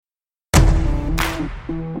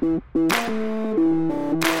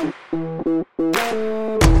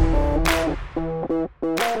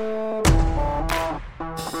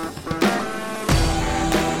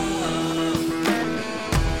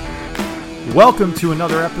Welcome to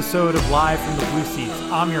another episode of Live from the Blue Seats.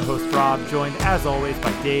 I'm your host, Rob, joined as always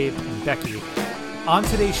by Dave and Becky. On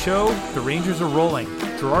today's show, the Rangers are rolling.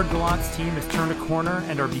 Gerard Gallant's team has turned a corner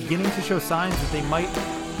and are beginning to show signs that they might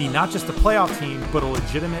be not just a playoff team, but a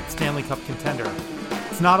legitimate Stanley Cup contender.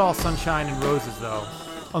 It's not all sunshine and roses, though.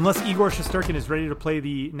 Unless Igor Shesterkin is ready to play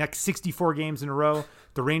the next 64 games in a row,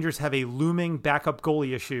 the Rangers have a looming backup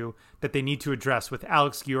goalie issue that they need to address, with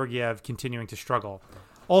Alex Georgiev continuing to struggle.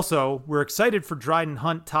 Also, we're excited for Dryden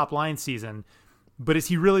Hunt top line season, but is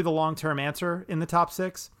he really the long-term answer in the top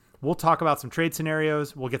six? We'll talk about some trade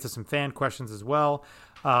scenarios. We'll get to some fan questions as well,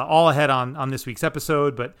 all ahead on this week's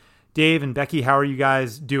episode. But Dave and Becky, how are you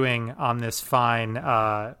guys doing on this fine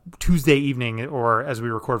Tuesday evening, or as we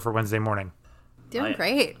record for Wednesday morning? Doing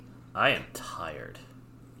great. I am tired.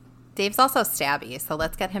 Dave's also stabby, so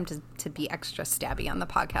let's get him to be extra stabby on the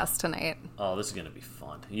podcast tonight. Oh, this is going to be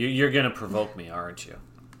fun. You're going to provoke me, aren't you?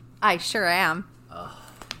 I sure am.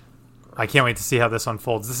 I can't wait to see how this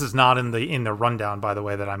unfolds. This is not in the rundown, by the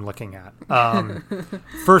way, that I'm looking at.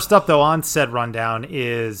 First up, though, on said rundown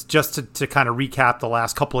is just to kind of recap the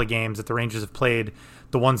last couple of games that the Rangers have played,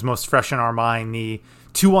 the ones most fresh in our mind. The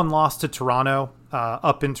 2-1 loss to Toronto,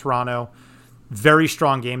 up in Toronto. Very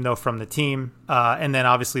strong game, though, from the team. And then,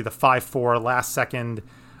 obviously, the 5-4 last-second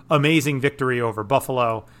amazing victory over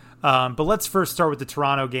Buffalo. But let's first start with the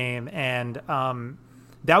Toronto game. And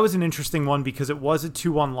that was an interesting one because it was a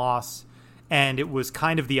 2-1 loss, and it was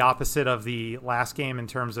kind of the opposite of the last game in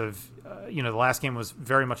terms of, the last game was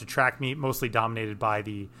very much a track meet, mostly dominated by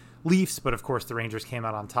the Leafs. But, of course, the Rangers came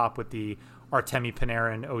out on top with the Artemi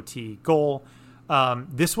Panarin OT goal.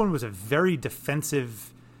 This one was a very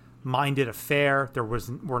defensive-minded affair. There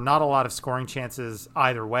were not a lot of scoring chances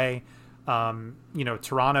either way.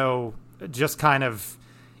 Toronto just kind of,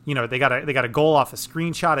 they got a goal off a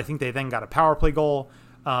screenshot. I think they then got a power play goal.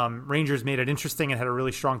 Rangers made it interesting and had a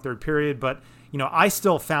really strong third period, but I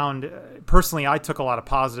still found personally I took a lot of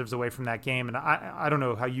positives away from that game, and I don't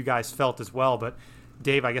know how you guys felt as well, but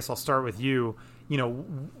Dave, I guess I'll start with you.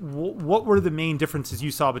 What were the main differences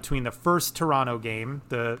you saw between the first Toronto game,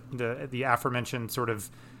 the aforementioned sort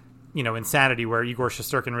of insanity where Igor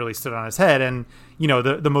Shesterkin really stood on his head, and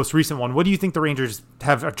the most recent one? What do you think the Rangers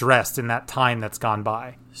have addressed in that time that's gone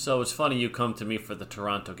by? So it's funny you come to me for the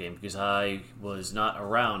Toronto game because I was not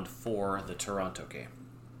around for the Toronto game.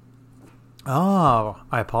 Oh,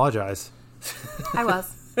 I apologize. I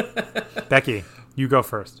was. Becky, you go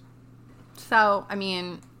first. So,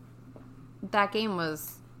 that game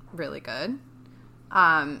was really good.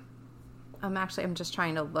 I'm just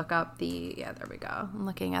trying to look up there we go. I'm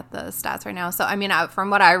looking at the stats right now. So, from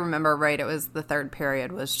what I remember, right, it was the third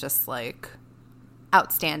period was just like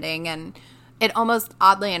outstanding. And it almost,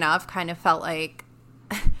 oddly enough, kind of felt like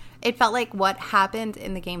what happened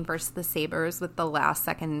in the game versus the Sabres with the last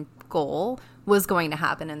second goal was going to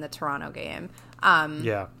happen in the Toronto game.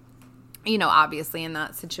 Yeah. Obviously in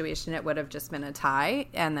that situation, it would have just been a tie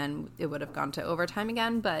and then it would have gone to overtime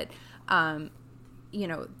again. But,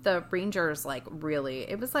 the Rangers,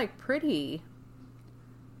 it was, pretty,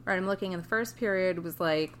 right, I'm looking in the first period, it was,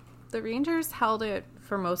 the Rangers held it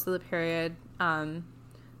for most of the period.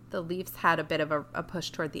 The Leafs had a bit of a push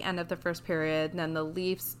toward the end of the first period, and then the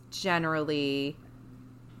Leafs generally...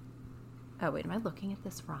 Oh, wait, am I looking at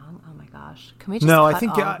this wrong? Oh, my gosh. Can we just cut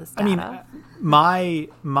all of this data? My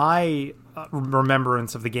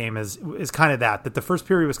remembrance of the game is kind of that the first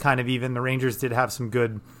period was kind of even. The Rangers did have some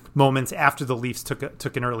good moments after the Leafs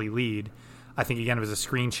took an early lead. I think, again, it was a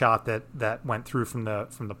screenshot that went through from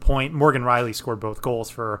the point. Morgan Riley scored both goals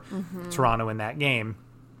for Toronto in that game.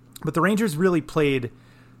 But the Rangers really played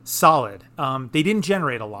solid. They didn't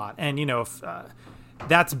generate a lot. And, if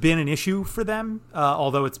that's been an issue for them,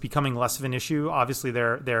 although it's becoming less of an issue. Obviously,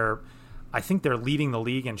 I think they're leading the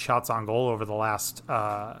league in shots on goal over the last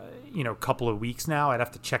couple of weeks now. I'd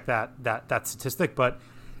have to check that statistic, but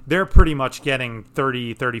they're pretty much getting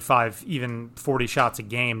 30, 35, even 40 shots a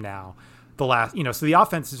game now. So the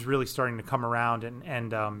offense is really starting to come around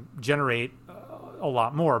and generate a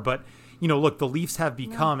lot more. But look, the Leafs have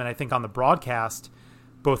become, and I think on the broadcast,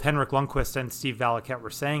 both Henrik Lundqvist and Steve Valiquette were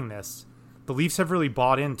saying this. The Leafs have really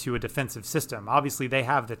bought into a defensive system. Obviously, they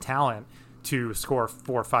have the talent to score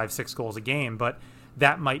 4, 5, 6 goals a game, but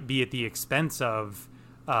that might be at the expense of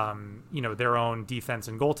their own defense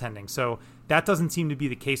and goaltending. So that doesn't seem to be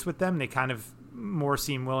the case with them. They kind of more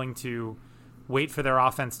seem willing to wait for their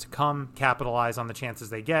offense to come, capitalize on the chances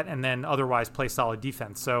they get, and then otherwise play solid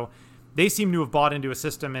defense. So they seem to have bought into a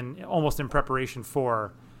system and almost in preparation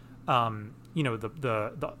for, the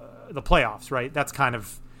playoffs, right? That's kind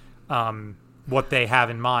of what they have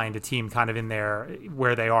in mind, a team kind of in there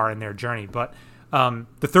where they are in their journey. But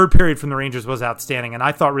the third period from the Rangers was outstanding, and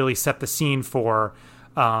I thought really set the scene for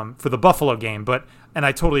the Buffalo game. And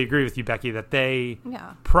I totally agree with you, Becky, that they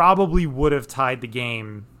probably would have tied the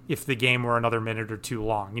game if the game were another minute or two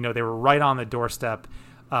long. They were right on the doorstep,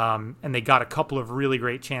 and they got a couple of really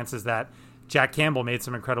great chances that Jack Campbell made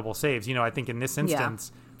some incredible saves. I think in this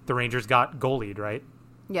instance, the Rangers got goalied, right?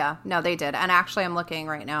 Yeah, no, they did. And actually, I'm looking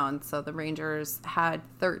right now, and so the Rangers had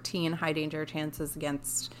 13 high danger chances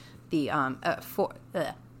against the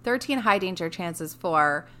 13 high danger chances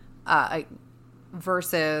for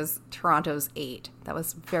versus Toronto's 8. That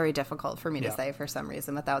was very difficult for me to say for some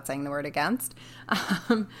reason without saying the word against.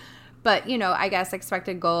 But, I guess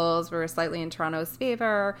expected goals were slightly in Toronto's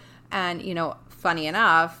favor. And, funny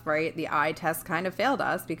enough, right, the eye test kind of failed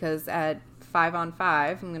us because at 5-on-5,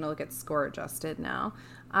 I'm going to look at score adjusted now.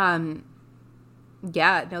 The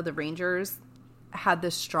Rangers had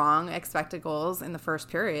the strong expected goals in the first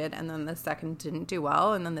period, and then the second didn't do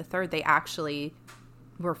well. And then the third, they actually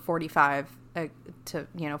were 45 to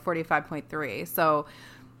 45.3. So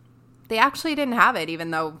they actually didn't have it,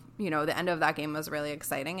 even though the end of that game was really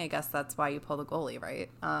exciting. I guess that's why you pull the goalie, right?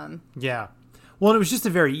 Yeah. Well, it was just a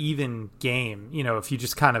very even game. If you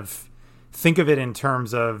just kind of think of it in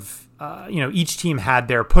terms of each team had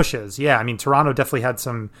their pushes. Yeah, I mean Toronto definitely had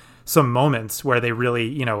some moments where they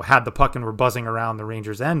really had the puck and were buzzing around the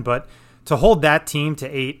Rangers' end, but to hold that team to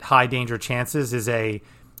 8 high danger chances is a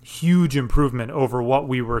huge improvement over what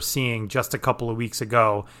we were seeing just a couple of weeks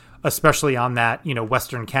ago, especially on that,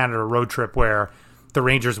 Western Canada road trip where the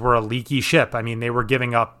Rangers were a leaky ship. I mean, they were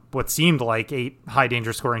giving up what seemed like 8 high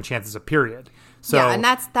danger scoring chances a period. So yeah, and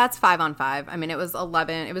that's 5-on-5. I mean, it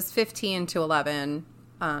was 15 to 11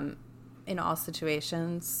 in all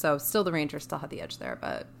situations. So still the Rangers still had the edge there,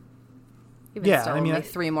 but only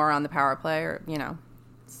 3 more on the power play, or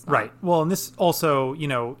right. Well, and this also,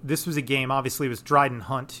 this was a game, obviously it was Dryden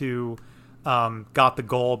Hunt who got the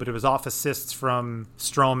goal, but it was off assists from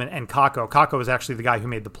Strome and Kakko. Kakko was actually the guy who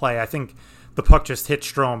made the play. I think the puck just hit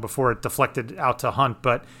Strome before it deflected out to Hunt,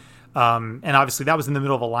 but and obviously that was in the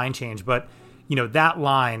middle of a line change. But, that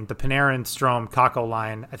line, the Panarin, Strome, Kakko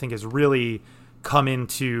line, I think has really come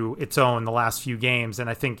into its own the last few games. And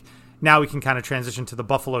I think now we can kind of transition to the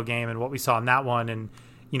Buffalo game and what we saw in that one. And,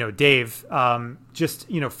 Dave,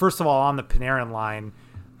 first of all, on the Panarin line,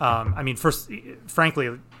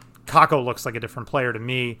 frankly, Kakko looks like a different player to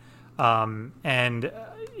me. I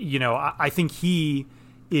think he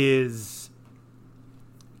is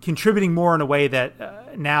contributing more in a way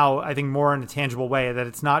that now I think more in a tangible way, that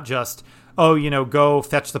it's not just, go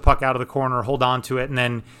fetch the puck out of the corner, hold on to it, and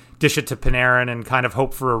then dish it to Panarin and kind of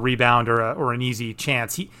hope for a rebound or an easy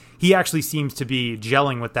chance. He actually seems to be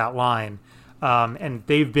gelling with that line. And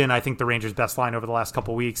they've been, I think, the Rangers' best line over the last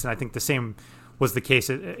couple of weeks. And I think the same was the case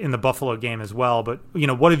in the Buffalo game as well. But,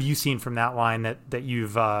 what have you seen from that line that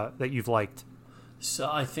you've liked? So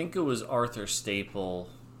I think it was Arthur Staple.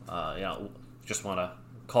 Just want to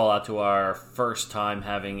call out to our first time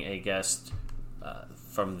having a guest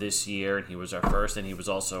from this year, and he was our first, and he was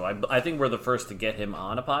also, I think we're the first to get him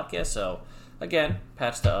on a podcast, so again,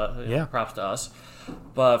 props to us.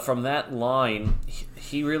 But from that line,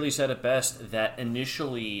 he really said it best, that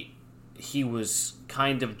initially he was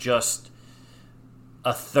kind of just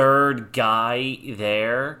a third guy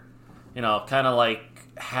there, kind of like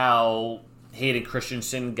how Hayden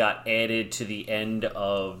Christensen got added to the end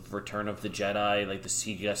of Return of the Jedi, like the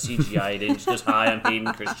CGI didn't just, hi, I'm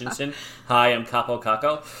Hayden Christensen, hi, I'm Capo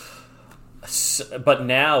Kakko. But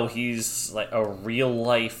now he's like a real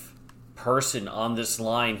life person on this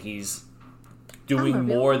line. He's doing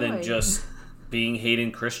more than just being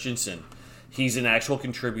Hayden Christensen. He's an actual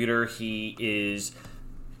contributor. He is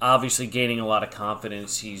obviously gaining a lot of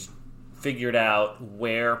confidence. He's figured out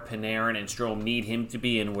where Panarin and Strome need him to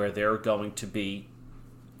be and where they're going to be.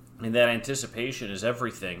 And that anticipation is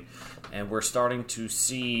everything. And we're starting to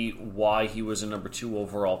see why he was a number 2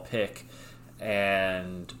 overall pick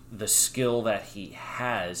and the skill that he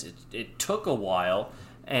has. It took a while,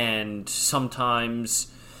 and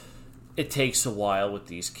sometimes it takes a while with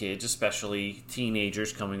these kids, especially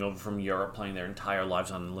teenagers coming over from Europe, playing their entire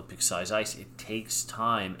lives on Olympic-size ice. It takes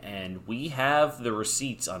time, and we have the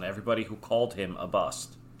receipts on everybody who called him a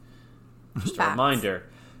bust. Just a reminder,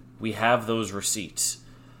 we have those receipts.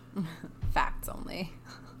 Facts only.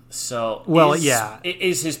 So,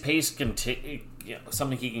 is his pace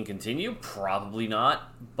something he can continue? Probably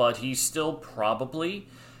not, but he's still probably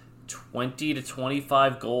 20 to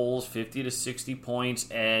 25 goals, 50 to 60 points,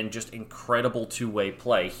 and just incredible two-way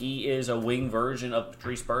play. He is a wing version of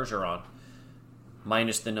Patrice Bergeron,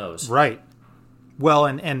 minus the nose. Right. Well,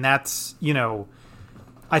 and that's,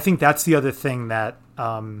 I think that's the other thing that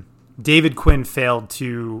David Quinn failed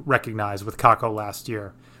to recognize with Kakko last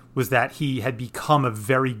year, was that he had become a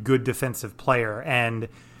very good defensive player, and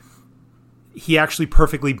he actually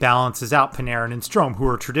perfectly balances out Panarin and Strome, who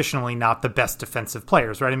are traditionally not the best defensive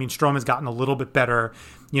players, right? I mean, Strome has gotten a little bit better.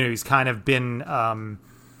 He's kind of been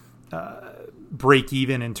break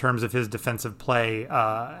even in terms of his defensive play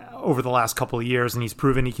over the last couple of years, and he's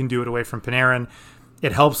proven he can do it away from Panarin.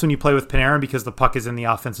 It helps when you play with Panarin because the puck is in the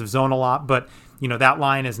offensive zone a lot, but that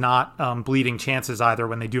line is not bleeding chances either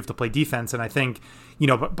when they do have to play defense. And I think,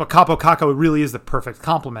 but Kaapo Kakko really is the perfect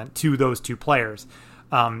complement to those two players.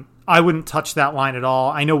 I wouldn't touch that line at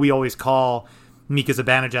all. I know we always call Mika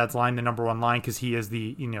Zibanejad's line the number one line because he is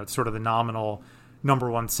the, sort of the nominal number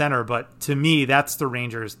one center. But to me, that's the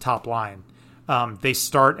Rangers' top line. They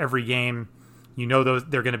start every game.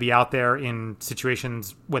 They're going to be out there in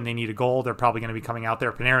situations when they need a goal. They're probably going to be coming out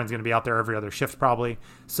there. Panarin's going to be out there every other shift probably.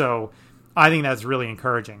 So I think that's really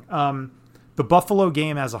encouraging. The Buffalo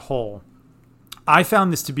game as a whole, I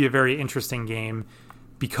found this to be a very interesting game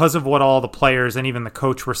because of what all the players and even the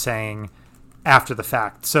coach were saying after the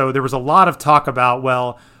fact. So there was a lot of talk about,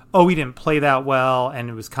 we didn't play that well, and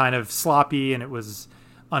it was kind of sloppy, and it was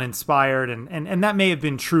uninspired, and that may have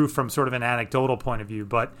been true from sort of an anecdotal point of view,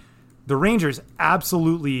 but the Rangers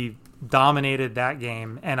absolutely dominated that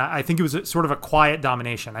game, and I think it was sort of a quiet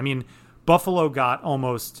domination. I mean, Buffalo got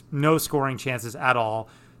almost no scoring chances at all.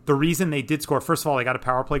 The reason they did score, first of all, they got a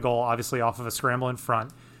power play goal, obviously off of a scramble in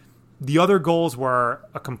front. The other goals were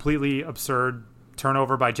a completely absurd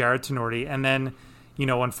turnover by Jared Tenorti, and then,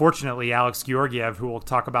 unfortunately, Alex Georgiev, who we'll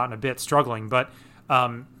talk about in a bit, struggling. But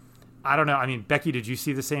I don't know. I mean, Becky, did you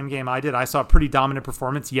see the same game I did? I saw a pretty dominant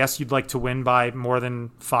performance. Yes, you'd like to win by more than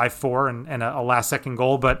 5-4 and a last-second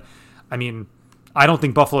goal, but, I mean, I don't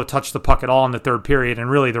think Buffalo touched the puck at all in the third period, and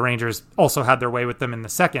really the Rangers also had their way with them in the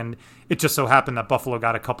second. It just so happened that Buffalo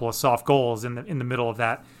got a couple of soft goals in the middle of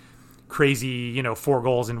that crazy, 4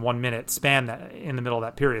 goals in 1 minute span in the middle of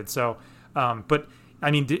that period. So, but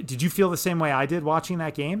I mean, did you feel the same way I did watching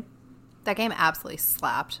that game? That game absolutely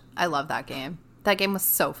slapped. I love that game. That game was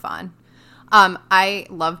so fun. I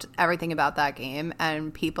loved everything about that game,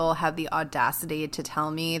 and people have the audacity to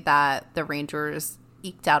tell me that the Rangers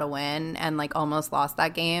eked out a win and almost lost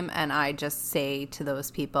that game. And I just say to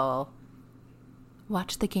those people,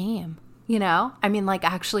 watch the game. I mean,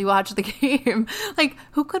 actually watch the game.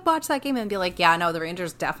 Who could watch that game and be like, yeah, no, the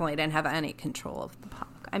Rangers definitely didn't have any control of the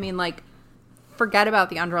puck. I mean, forget about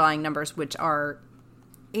the underlying numbers, which are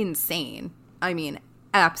insane. I mean,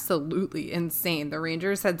 absolutely insane. The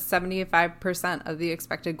Rangers had 75% of the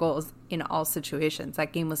expected goals in all situations.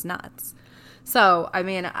 That game was nuts. So, I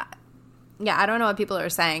mean, I don't know what people are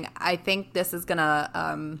saying. I think this is going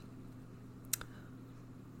to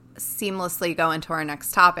seamlessly go into our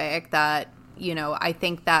next topic that, I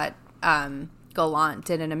think that Gallant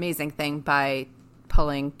did an amazing thing by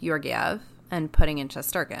pulling Georgiev and putting in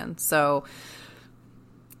Shesterkin. So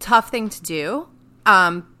tough thing to do.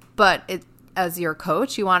 But as your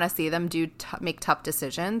coach, you want to see them make tough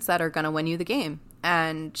decisions that are going to win you the game.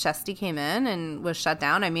 And Shesty came in and was shut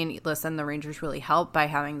down. I mean, listen, the Rangers really helped by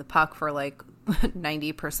having the puck for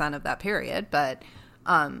 90% of that period. But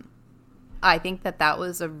I think that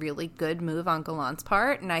was a really good move on Gallant's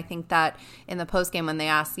part. And I think that in the postgame when they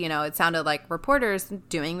asked, it sounded like reporters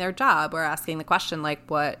doing their job were asking the question,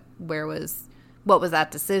 what was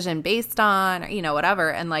that decision based on, or,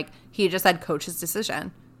 whatever. And he just said coach's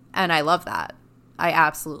decision. And I love that. I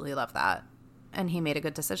absolutely love that. And he made a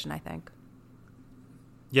good decision, I think.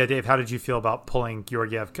 Yeah, Dave, how did you feel about pulling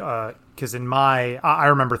Georgiev? Because I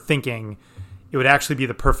remember thinking it would actually be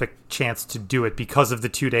the perfect chance to do it because of the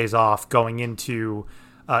 2 days off going into,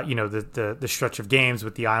 the stretch of games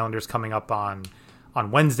with the Islanders coming up on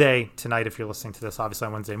Wednesday tonight. If you're listening to this, obviously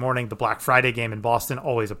on Wednesday morning, the Black Friday game in Boston,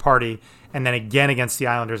 always a party, and then again against the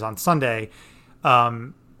Islanders on Sunday.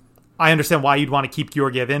 I understand why you'd want to keep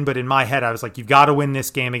Georgiev in, but in my head, I was like, you've got to win this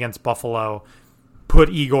game against Buffalo. Put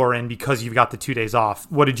Igor in because you've got the 2 days off.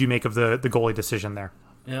 What did you make of the goalie decision there?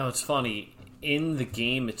 It's funny. In the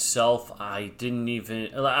game itself, I didn't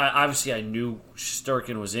even... Obviously, I knew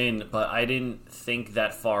Shesterkin was in, but I didn't think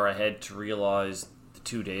that far ahead to realize the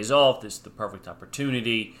 2 days off, this is the perfect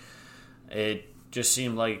opportunity. It just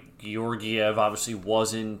seemed like Georgiev obviously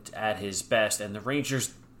wasn't at his best, and the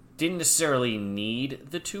Rangers didn't necessarily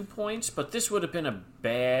need the 2 points, but this would have been a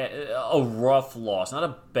rough loss, not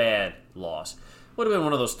a bad loss. Would have been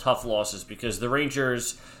one of those tough losses because the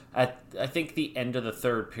Rangers, at I think the end of the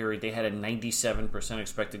third period, they had a 97%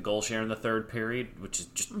 expected goal share in the third period, which is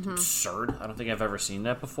just absurd. I don't think I've ever seen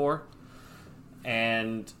that before.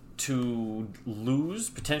 And to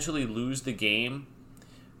potentially lose the game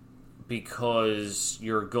because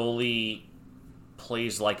your goalie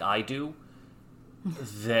plays like I do,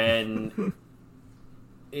 then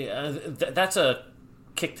that's a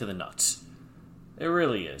kick to the nuts. It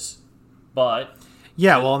really is. But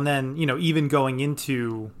yeah, well, and then, even going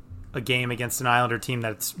into a game against an Islander team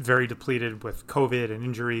that's very depleted with COVID and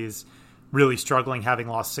injuries, really struggling, having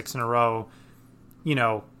lost 6 in a row,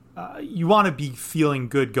 you want to be feeling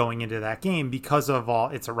good going into that game because of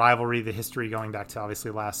it's a rivalry, the history going back to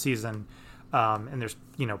obviously last season. And there's,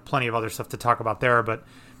 plenty of other stuff to talk about there, but,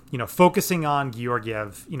 focusing on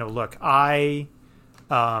Georgiev, look, I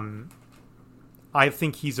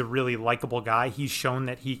think he's a really likable guy. He's shown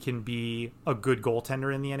that he can be a good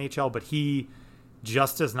goaltender in the NHL, but he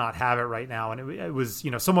just does not have it right now. And it was,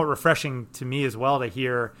 somewhat refreshing to me as well to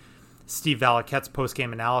hear Steve Valiquette's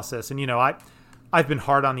post-game analysis. And, I've been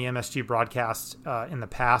hard on the MSG broadcast in the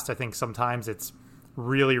past. I think sometimes it's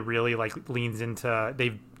really, really leans into,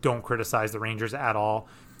 they don't criticize the Rangers at all,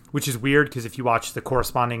 which is weird because if you watch the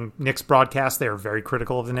corresponding Knicks broadcast, they are very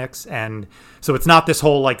critical of the Knicks. And so it's not this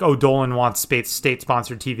whole Dolan wants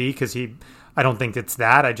state-sponsored TV because I don't think it's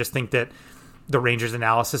that. I just think that the Rangers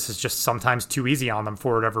analysis is just sometimes too easy on them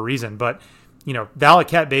for whatever reason. But,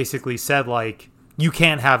 Valiquette basically said, you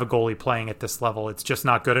can't have a goalie playing at this level. It's just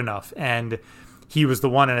not good enough. And he was the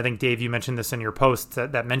one, and I think, Dave, you mentioned this in your post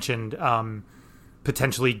that mentioned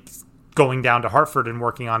potentially going down to Hartford and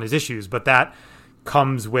working on his issues. But that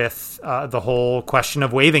comes with the whole question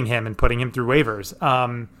of waiving him and putting him through waivers.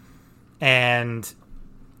 And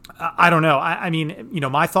I don't know. I mean,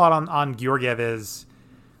 my thought on Georgiev is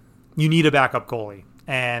you need a backup goalie.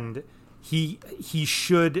 And he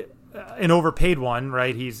should, an overpaid one,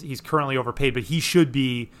 right? He's currently overpaid, but he should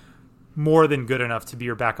be more than good enough to be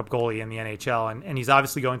your backup goalie in the NHL. And he's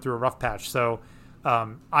obviously going through a rough patch. So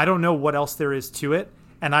I don't know what else there is to it.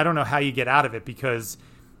 And I don't know how you get out of it because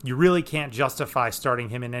you really can't justify starting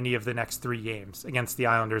him in any of the next 3 games against the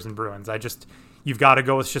Islanders and Bruins. You've got to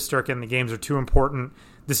go with Shesterkin. The games are too important.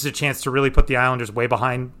 This is a chance to really put the Islanders way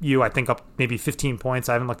behind you. I think up maybe 15 points.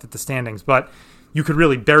 I haven't looked at the standings, but you could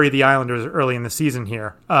really bury the Islanders early in the season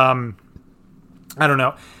here. I don't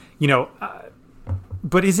know,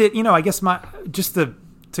 but is it, I guess to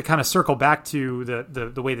kind of circle back to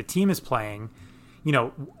the way the team is playing,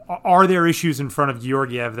 are there issues in front of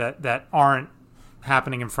Georgiev that aren't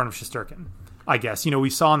happening in front of Shesterkin? I guess, we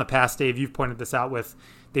saw in the past, Dave, you've pointed this out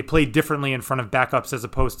they played differently in front of backups as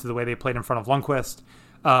opposed to the way they played in front of Lundqvist.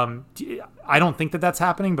 I don't think that's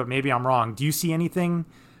happening, but maybe I'm wrong. Do you see anything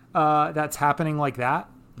that's happening like that?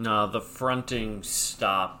 No, the fronting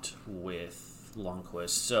stopped with Lundqvist.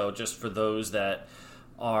 So just for those that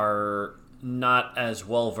are not as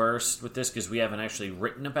well versed with this, because we haven't actually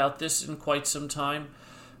written about this in quite some time,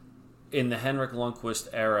 in the Henrik Lundqvist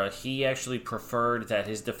era, he actually preferred that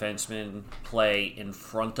his defensemen play in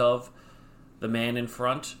front of the man in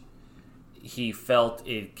front. He felt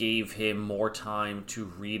it gave him more time to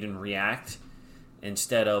read and react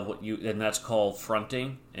instead of and that's called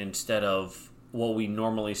fronting, instead of what we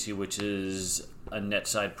normally see, which is a net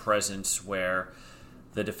side presence where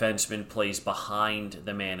the defenseman plays behind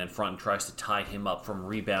the man in front and tries to tie him up from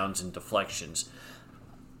rebounds and deflections.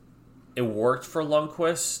 It worked for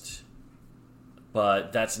Lundqvist,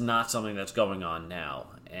 but that's not something that's going on now.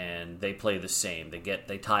 And they play the same.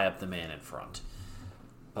 They tie up the man in front.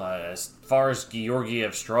 But as far as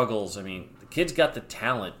Georgiev struggles, I mean, the kid's got the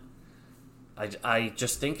talent. I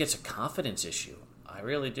just think it's a confidence issue. I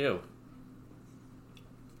really do.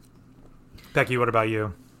 Becky, what about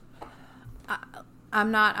you?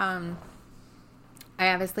 I'm not,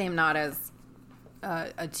 I obviously am not as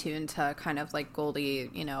attuned to kind of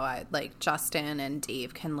goalie, like Justin and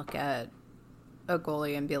Dave can look at a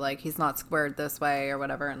goalie and be like, he's not squared this way or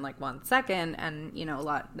whatever in 1 second. And, a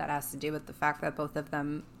lot that has to do with the fact that both of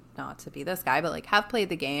them, not to be this guy, but have played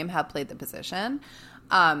the game, have played the position.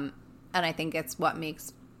 And I think it's what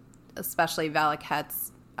makes especially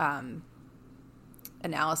Valiquette's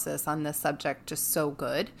analysis on this subject just so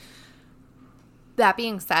good. That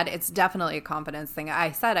being said, it's definitely a confidence thing. I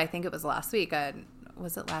think it was last week.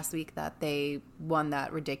 Was it last week that they won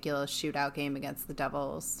that ridiculous shootout game against the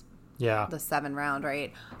Devils? Yeah. The 7 round,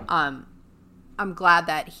 right? I'm glad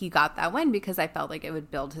that he got that win because I felt like it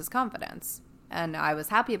would build his confidence. And I was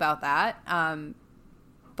happy about that.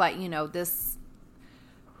 but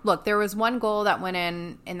look, there was one goal that went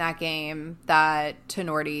in that game that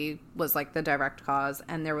Tenorti was like the direct cause,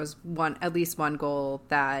 and there was at least one goal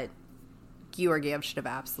that Georgiev should have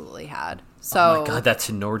absolutely had. So, oh my God, that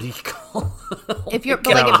Tenorti goal! If you're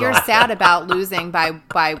sad about losing by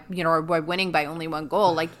winning by only one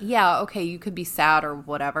goal, like, yeah, okay, you could be sad or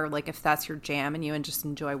whatever, like if that's your jam and you just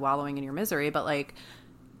enjoy wallowing in your misery, but like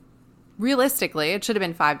realistically, it should have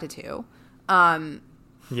been 5-2.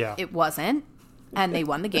 Yeah, it wasn't. And they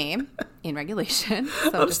won the game in regulation.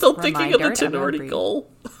 So I'm still thinking of the Tenorti goal.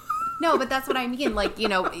 No, but that's what I mean. Like,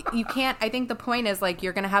 you can't. I think the point is, like,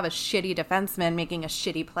 you're going to have a shitty defenseman making a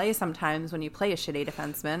shitty play sometimes when you play a shitty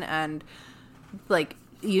defenseman. And, like,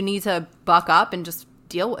 you need to buck up and just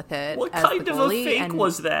deal with it. What kind of a fake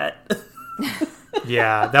was that?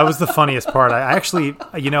 Yeah, that was the funniest part. I actually,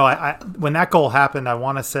 I when that goal happened, I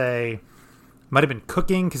want to say might have been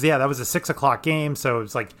cooking because, that was a 6:00 game. So it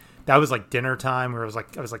was like, that was like dinner time where I was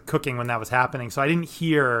like cooking when that was happening. So I didn't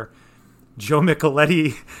hear Joe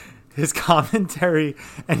Micheletti, his commentary,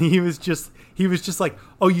 and he was just like,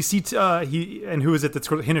 oh, you see, and who was it that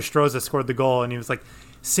scored? Hinostroza scored the goal, and he was like,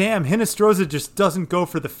 Sam, Hinostroza just doesn't go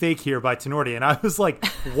for the fake here by Tenorti. And I was like,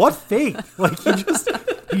 what fake? Like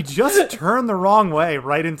he just turned the wrong way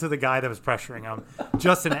right into the guy that was pressuring him.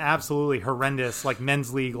 Just an absolutely horrendous, like,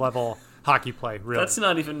 men's league level hockey play, really. That's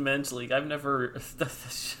not even men's league. I've never...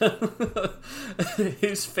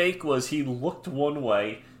 His fake was he looked one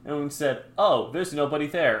way and said, oh, there's nobody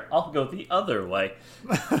there. I'll go the other way.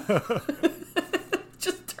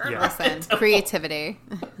 Just turn Listen, creativity.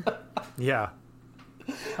 Yeah.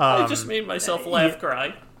 I just made myself laugh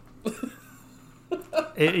cry.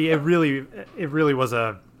 It really was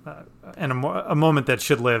a moment that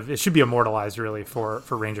should live. It should be immortalized, really, for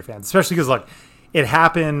Ranger fans, especially because, look, it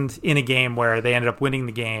happened in a game where they ended up winning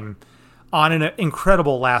the game on an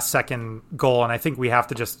incredible last-second goal, and I think we have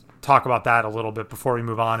to just talk about that a little bit before we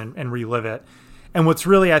move on and relive it. And what's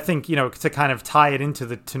really, I think, to kind of tie it into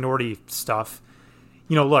the Tenorti stuff,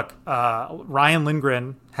 look, Ryan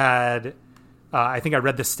Lindgren had, I think I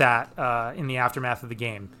read the stat in the aftermath of the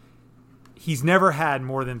game. He's never had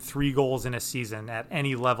more than 3 goals in a season at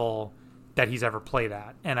any level that he's ever played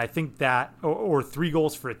at. And I think that, or 3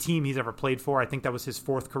 goals for a team he's ever played for, I think that was his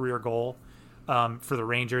 4th career goal for the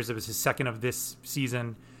Rangers. It was his 2nd of this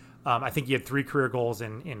season. I think he had 3 career goals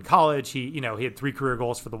in college. He had 3 career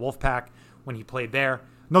goals for the Wolfpack when he played there.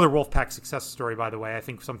 Another Wolfpack success story, by the way. I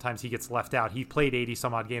think sometimes he gets left out. He played 80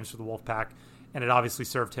 some odd games for the Wolfpack, and it obviously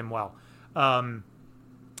served him well.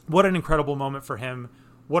 What an incredible moment for him.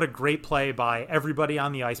 What a great play by everybody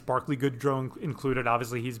on the ice, Barclay Goodrow included.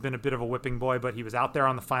 Obviously, he's been a bit of a whipping boy, but he was out there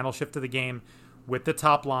on the final shift of the game with the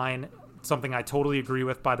top line, something I totally agree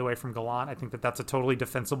with, by the way, from Gallant. I think that that's a totally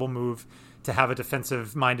defensible move to have a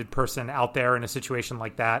defensive-minded person out there in a situation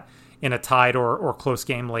like that in a tied or close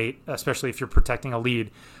game late, especially if you're protecting a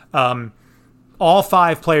lead. All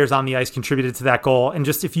 5 players on the ice contributed to that goal. And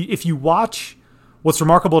just if you watch, what's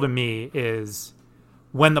remarkable to me is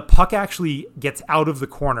when the puck actually gets out of the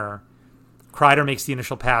corner, Kreider makes the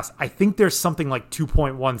initial pass. I think there's something like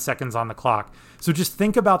 2.1 seconds on the clock. So just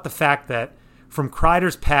think about the fact that from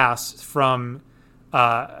Kreider's pass, from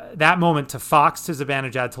that moment to Fox to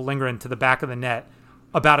Zibanejad to Lindgren to the back of the net,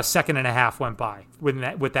 about 1.5 seconds went by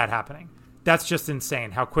with that happening. That's just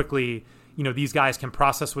insane how quickly these guys can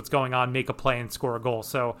process what's going on, make a play, and score a goal.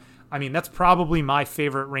 So, I mean, that's probably my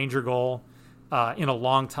favorite Ranger goal in a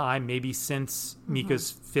long time, maybe since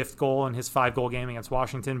Mika's 5th goal in his 5-goal game against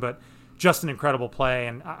Washington, but just an incredible play.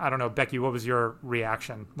 And I don't know, Becky, what was your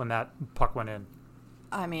reaction when that puck went in?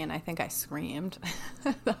 I mean, I think I screamed.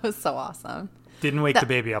 That was so awesome. Didn't wake the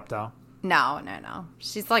baby up, though. No.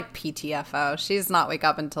 She's like PTFO. She does not wake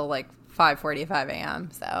up until like 5:45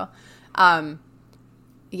 a.m. So,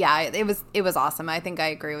 yeah, it was awesome. I think I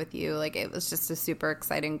agree with you. Like, it was just a super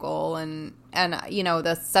exciting goal, and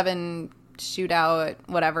the 7 shootout,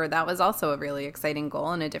 whatever, that was also a really exciting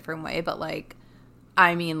goal in a different way. But like,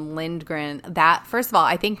 I mean, Lindgren, that, first of all,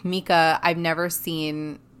 I think Mika, I've never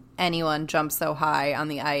seen anyone jump so high on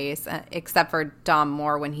the ice except for Dom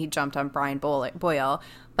Moore when he jumped on Brian Boyle.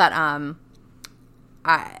 But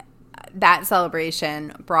that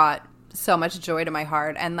celebration brought so much joy to my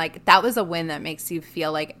heart, and like, that was a win that makes you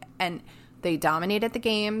feel like, and they dominated the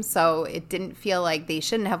game, so it didn't feel like they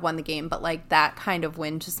shouldn't have won the game, but like, that kind of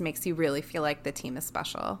win just makes you really feel like the team is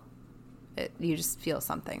special. You just feel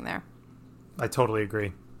something there. I totally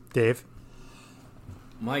agree. Dave?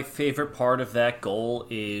 My favorite part of that goal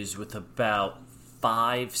is with about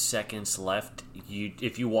 5 seconds left.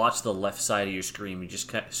 If you watch the left side of your screen,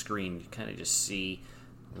 you kind of just see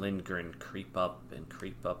Lindgren creep up and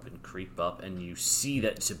creep up and creep up, and you see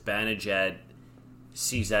that Zibanejad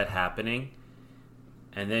sees that happening,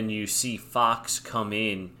 and then you see Fox come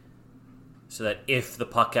in so that if the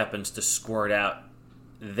puck happens to squirt out,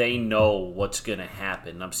 they know what's going to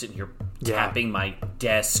happen. I'm sitting here tapping my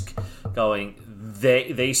desk going,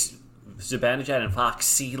 Zibanejad and Fox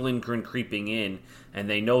see Lindgren creeping in, and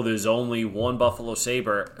they know there's only one Buffalo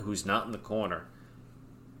Sabre who's not in the corner.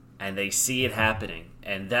 And they see it happening.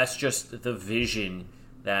 And that's just the vision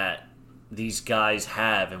that these guys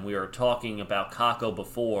have. And we were talking about Kakko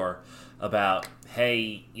before, about,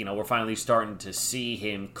 hey, we're finally starting to see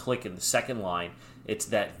him click in the second line. It's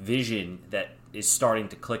that vision that is starting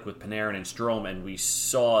to click with Panarin and Strome, and we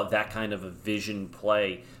saw that kind of a vision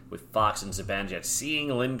play with Fox and Zibanejad. Seeing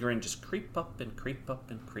Lindgren just creep up and creep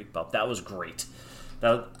up and creep up. That was great.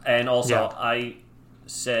 And also, I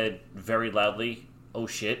said very loudly, oh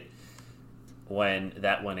shit, when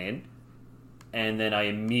that went in. And then I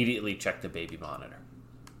immediately checked the baby monitor.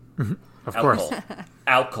 Of course. Cold.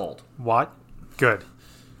 Out cold. What? Good.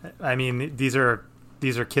 I mean, these are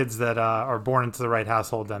kids that are born into the right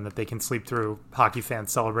household, then, that they can sleep through hockey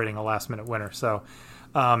fans celebrating a last-minute winner. So,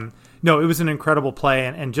 no, it was an incredible play.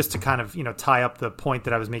 And just to kind of, tie up the point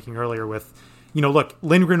that I was making earlier with, look,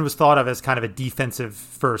 Lindgren was thought of as kind of a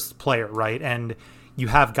defensive-first player, right? And you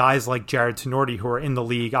have guys like Jared Tenorti who are in the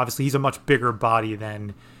league. Obviously, he's a much bigger body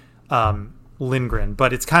than Lindgren.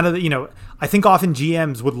 But it's kind of, I think often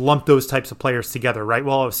GMs would lump those types of players together, right?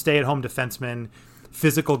 Well, a stay-at-home defenseman,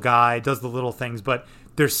 physical guy, does the little things. But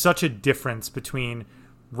there's such a difference between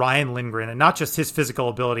Ryan Lindgren, and not just his physical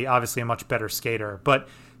ability, obviously a much better skater, but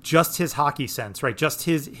just his hockey sense, right? Just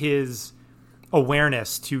his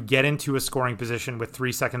awareness to get into a scoring position with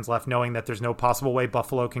 3 seconds left, knowing that there's no possible way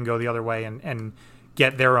Buffalo can go the other way and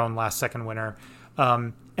get their own last-second winner.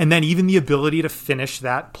 And then even the ability to finish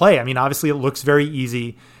that play. I mean, obviously it looks very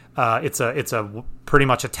easy. It's a pretty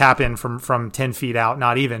much a tap-in from 10 feet out,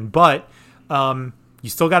 not even. But you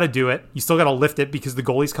still got to do it. You still got to lift it because the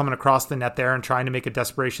goalie's coming across the net there and trying to make a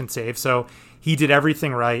desperation save. So he did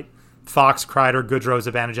everything right. Fox, Kreider, Goodrow,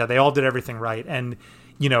 Zibanejad, they all did everything right. And,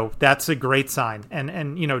 that's a great sign.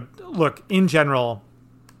 And look, in general,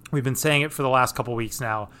 we've been saying it for the last couple weeks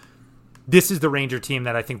now. This is the Ranger team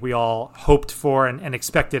that I think we all hoped for and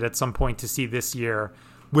expected at some point to see this year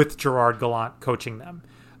with Gerard Gallant coaching them.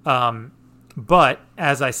 But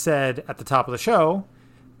as I said at the top of the show,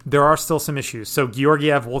 there are still some issues. So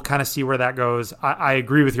Georgiev, we'll kind of see where that goes. I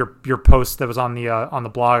agree with your post that was on the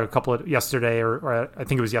blog yesterday, or I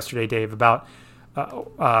think it was yesterday, Dave, about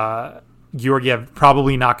Georgiev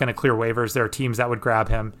probably not going to clear waivers. There are teams that would grab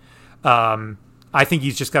him. I think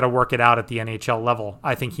he's just got to work it out at the NHL level.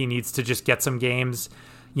 I think he needs to just get some games,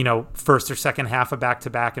 first or second half of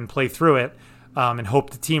back-to-back and play through it and hope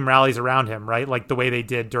the team rallies around him, right? Like the way they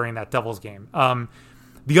did during that Devils game.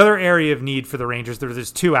 The other area of need for the Rangers,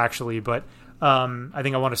 there's two actually, but I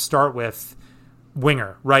think I want to start with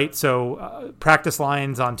winger, right? So practice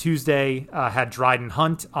lines on Tuesday had Dryden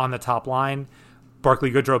Hunt on the top line.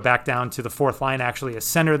 Barclay Goodrow back down to the fourth line, actually a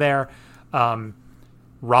center there.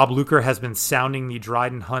 Rob Luker has been sounding the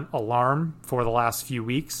Dryden Hunt alarm for the last few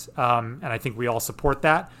weeks, and I think we all support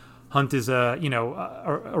that. Hunt is a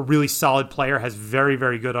really solid player, has very,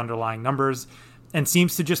 very good underlying numbers, and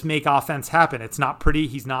seems to just make offense happen. It's not pretty.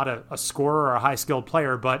 He's not a scorer or a high-skilled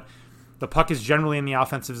player, but the puck is generally in the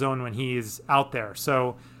offensive zone when he is out there.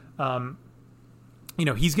 So,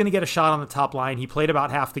 he's going to get a shot on the top line. He played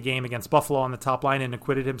about half the game against Buffalo on the top line and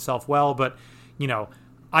acquitted himself well, but,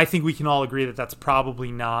 I think we can all agree that that's probably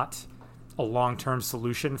not a long-term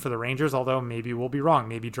solution for the Rangers, although maybe we'll be wrong.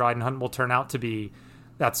 Maybe Dryden Hunt will turn out to be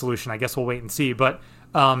that solution. I guess we'll wait and see. But,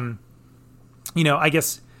 I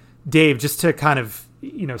guess, Dave, just to kind of,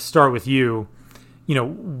 start with you,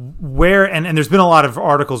 where, and there's been a lot of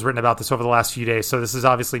articles written about this over the last few days, so this is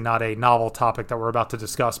obviously not a novel topic that we're about to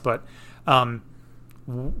discuss, but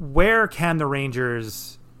where can the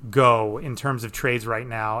Rangers go in terms of trades right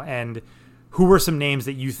now? And who are some names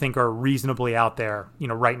that you think are reasonably out there,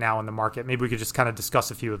 right now in the market? Maybe we could just kind of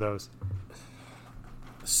discuss a few of those.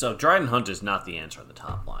 So Dryden Hunt is not the answer on the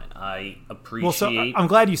top line. I appreciate... I'm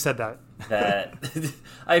glad you said that.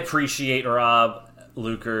 I appreciate Rob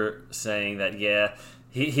Luker saying that,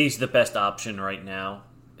 he's the best option right now.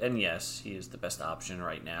 And yes, he is the best option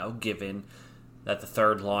right now, given that the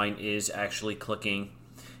third line is actually clicking.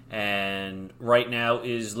 And right now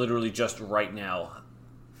is literally just right now.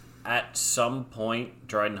 At some point,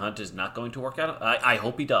 Dryden Hunt is not going to work out. I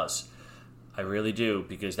hope he does. I really do,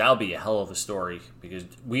 because that'll be a hell of a story, because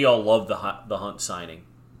we all love the Hunt signing,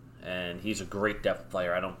 and he's a great depth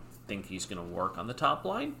player. I don't think he's going to work on the top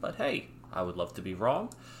line, but hey, I would love to be wrong.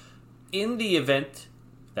 In the event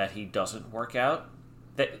that he doesn't work out,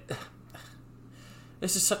 that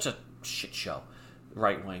this is such a shit show,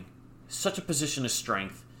 right wing. Such a position of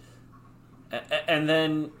strength. And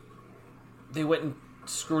then they went and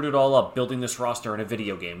screwed it all up, building this roster in a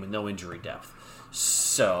video game with no injury depth.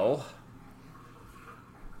 So,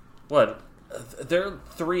 what? There are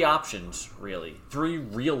three options, really. Three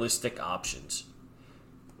realistic options.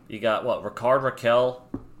 You got, what, Rickard Rakell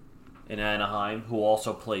in Anaheim, who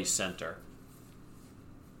also plays center.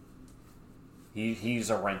 He's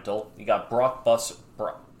a rental. You got Brock Besser?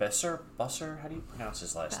 How do you pronounce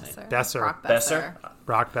his last name? Besser. Brock Besser.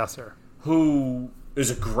 Brock Besser. Who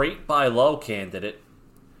is a great buy low candidate,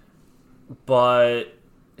 but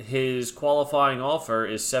his qualifying offer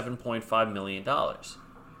is $7.5 million.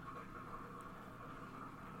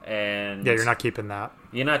 And yeah, you're not keeping that.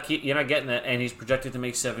 You're not getting that, and he's projected to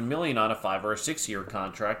make $7 million on a 5 or a 6 year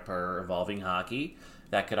contract per Evolving Hockey.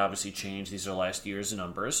 That could obviously change. These are last year's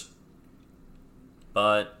numbers,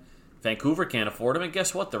 but Vancouver can't afford him, and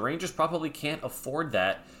guess what? The Rangers probably can't afford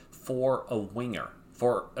that for a winger,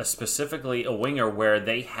 specifically a winger where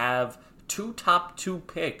they have top two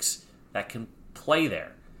picks that can play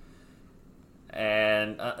there,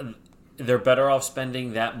 and they're better off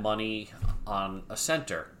spending that money on a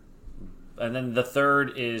center. And then the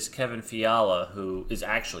third is Kevin Fiala, who is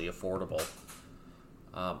actually affordable.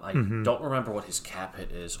 I don't remember what his cap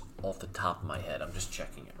hit is off the top of my head. I'm just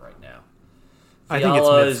checking it right now. I think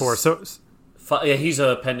it's mid-4. So he's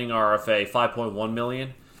a pending RFA, $5.1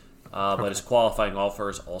 million. But his qualifying offer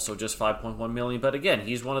is also just $5.1 million. But again,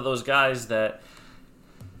 he's one of those guys that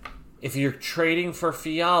if you're trading for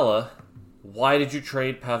Fiala, why did you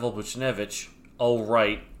trade Pavel Buchnevich? Oh,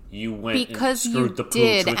 right. You went because and screwed the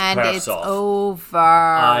pooch with and Kravtsov. It's over.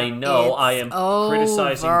 I know. It's I am over.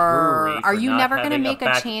 criticizing Drury. Are you never going to make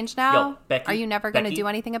a change now? Yo, Becky, are you never going to do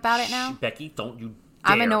anything about it now? Becky, don't you dare.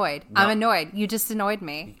 I'm annoyed. No. I'm annoyed. You just annoyed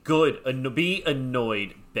me. Good. Be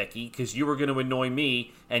annoyed, Becky, because you were going to annoy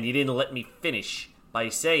me, and you didn't let me finish by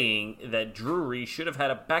saying that Drury should have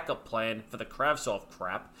had a backup plan for the Kravtsov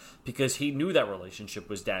crap because he knew that relationship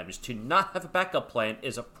was damaged. To not have a backup plan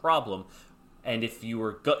is a problem. And if you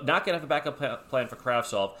were not going to have a backup plan for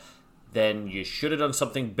Kravtsov, then you should have done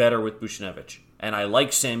something better with Buchnevich. And I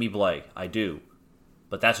like Sammy Blais. I do.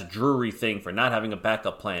 But that's a Drury thing for not having a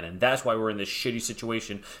backup plan. And that's why we're in this shitty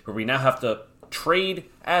situation where we now have to trade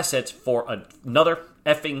assets for another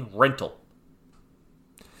effing rental.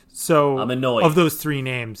 So I'm annoyed. Of those three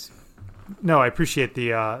names, no, I appreciate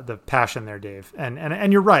the passion there, Dave.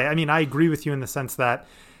 And you're right. I mean, I agree with you in the sense that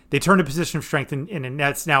they turned a position of strength and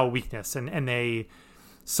that's now a weakness. And they,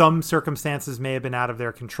 some circumstances may have been out of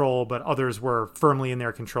their control, but others were firmly in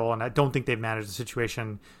their control. And I don't think they've managed the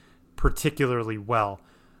situation particularly well.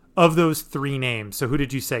 Of those three names, so who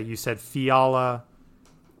did you say? You said Fiala,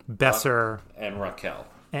 Besser, and Rakell.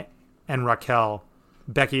 And Rakell.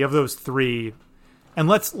 Becky, of those three, and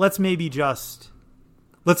let's maybe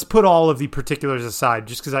let's put all of the particulars aside,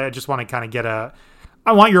 just because I just want to kind of get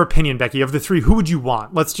I want your opinion, Becky. Of the three, who would you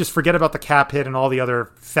want? Let's just forget about the cap hit and all the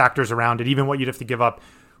other factors around it, even what you'd have to give up.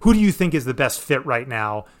 Who do you think is the best fit right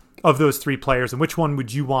now of those three players, and which one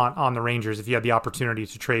would you want on the Rangers if you had the opportunity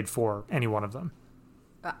to trade for any one of them?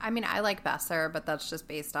 I mean, I like Besser, but that's just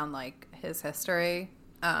based on, like, his history.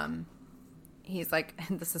 He's, like,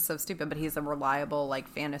 this is so stupid, but he's a reliable, like,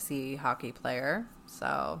 fantasy hockey player.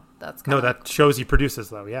 So that's kind of... No, that shows he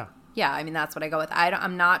produces, though, yeah. Yeah, I mean, that's what I go with.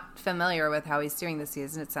 I'm not familiar with how he's doing this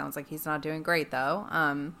season. It sounds like he's not doing great, though.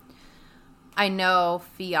 I know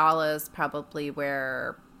Fiala is probably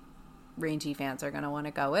where Rangy fans are going to want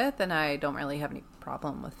to go with, and I don't really have any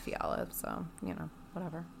problem with Fiala, so, you know,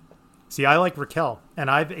 whatever. See, I like Rakell,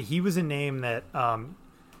 and he was a name that,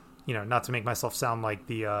 not to make myself sound like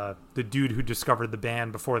the dude who discovered the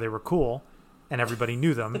band before they were cool and everybody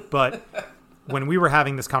knew them, but when we were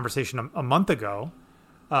having this conversation a month ago,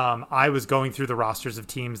 I was going through the rosters of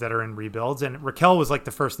teams that are in rebuilds, and Rakell was like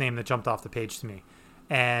the first name that jumped off the page to me.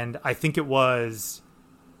 And I think it was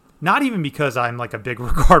not even because I'm like a big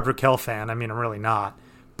Rickard Rakell fan. I mean, I'm really not.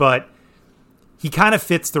 But he kind of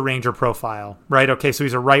fits the Ranger profile, right? Okay, so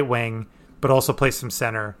he's a right wing, but also plays some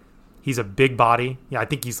center. He's a big body. Yeah, I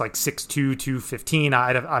think he's like 6'2", 215.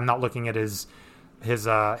 I'm not looking at his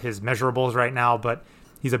measurables right now, but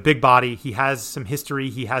he's a big body. He has some history.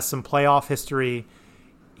 He has some playoff history.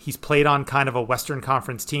 He's played on kind of a Western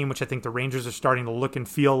Conference team, which I think the Rangers are starting to look and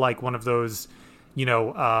feel like one of those,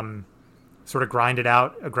 sort of grinded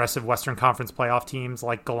out, aggressive Western Conference playoff teams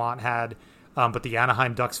like Gallant had But the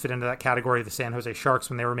Anaheim Ducks fit into that category. The San Jose Sharks,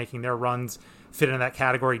 when they were making their runs, fit into that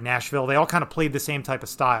category. Nashville, they all kind of played the same type of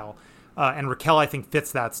style. And Raquel, I think,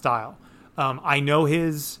 fits that style. I know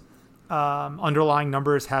his underlying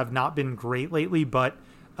numbers have not been great lately, but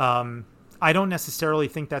I don't necessarily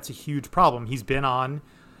think that's a huge problem. He's been on,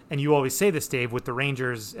 and you always say this, Dave, with the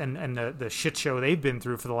Rangers and the shit show they've been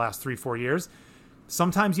through for the last 3-4 years.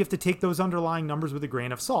 Sometimes you have to take those underlying numbers with a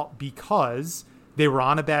grain of salt because they were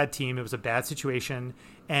on a bad team. It was a bad situation,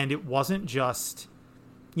 and it wasn't just,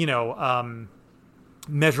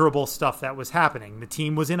 measurable stuff that was happening. The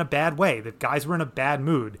team was in a bad way. The guys were in a bad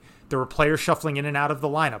mood. There were players shuffling in and out of the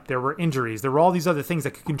lineup. There were injuries. There were all these other things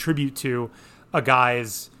that could contribute to a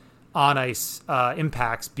guy's on-ice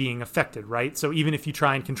impacts being affected, right? So even if you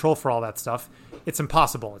try and control for all that stuff, it's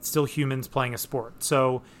impossible. It's still humans playing a sport.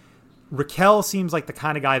 So Raquel seems like the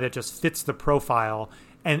kind of guy that just fits the profile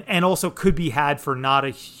and also could be had for not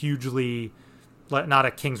a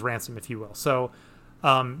king's ransom, if you will. So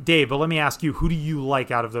Dave, but let me ask you, who do you like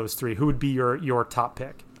out of those three? Who would be your top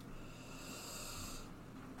pick?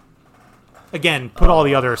 Again, put all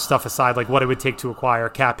the other stuff aside, like what it would take to acquire,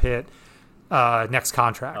 cap hit, next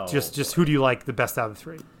contract. Just who do you like the best out of the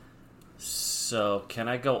three? So can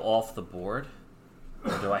I go off the board?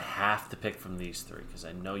 Or do I have to pick from these three? Because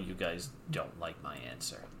I know you guys don't like my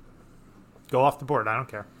answer. Go off the board. I don't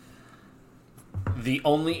care. The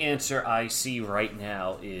only answer I see right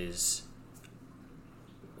now is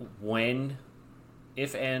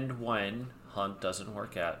if and when Hunt doesn't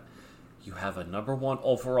work out, you have a number 1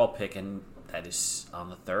 overall pick, and that is on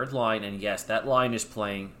the third line. And yes, that line is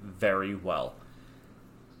playing very well.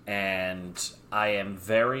 And I am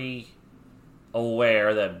very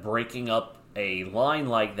aware that breaking up a line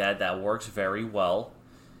like that works very well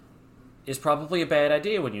is probably a bad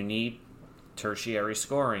idea when you need tertiary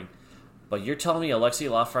scoring. But you're telling me Alexis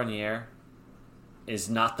Lafreniere is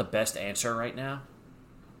not the best answer right now?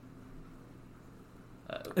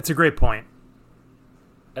 It's a great point.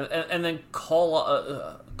 And then call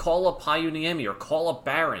up Payuniemi or call up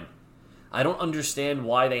Barron. I don't understand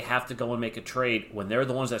why they have to go and make a trade when they're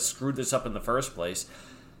the ones that screwed this up in the first place.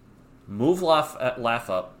 Move Laugh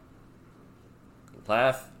up.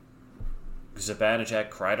 Laugh, Zibanejad,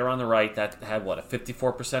 Kreider on the right. That had, a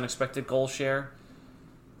 54% expected goal share?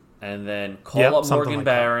 And then call up Morgan like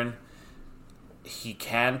Barron. That. He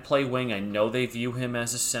can play wing. I know they view him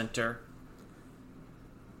as a center.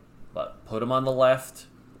 But put him on the left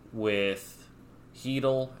with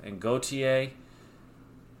Hedl and Gauthier.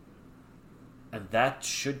 And that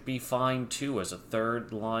should be fine, too, as a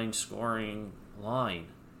third-line scoring line.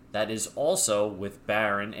 That is also, with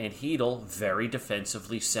Barron and Hedl, very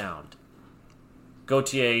defensively sound.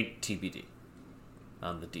 Gauthier, TBD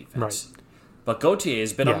on the defense. Right. But Gauthier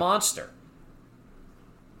has been a monster.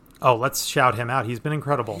 Oh, let's shout him out. He's been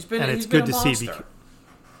incredible. It's good to see.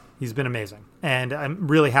 He's been amazing. And I'm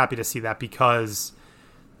really happy to see that because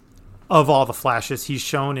of all the flashes he's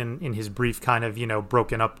shown in his brief kind of,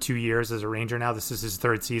 broken up 2 years as a Ranger now. This is his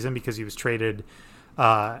third season because he was traded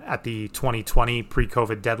at the 2020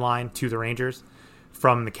 pre-COVID deadline to the Rangers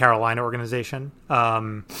from the Carolina organization.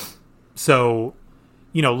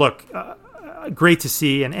 Great to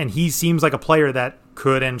see. And he seems like a player that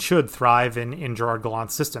could and should thrive in Gerard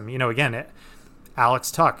Gallant's system.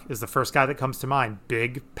 Alex Tuch is the first guy that comes to mind.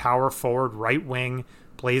 Big, power forward, right wing,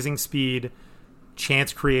 blazing speed,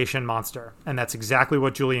 chance creation monster. And that's exactly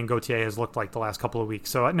what Julien Gauthier has looked like the last couple of weeks.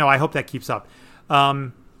 So, no, I hope that keeps up.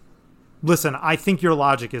 Listen, I think your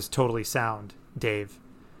logic is totally sound, Dave.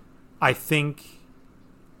 I think,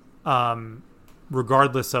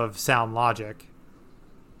 regardless of sound logic,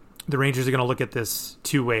 the Rangers are going to look at this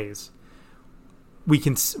two ways. We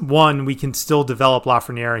can still develop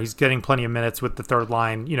Lafreniere. He's getting plenty of minutes with the third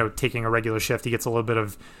line, taking a regular shift. He gets a little bit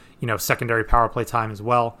of, secondary power play time as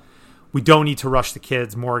well. We don't need to rush the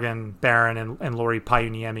kids, Morgan, Barron, and Lauri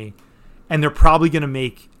Pajuniemi. And they're probably going to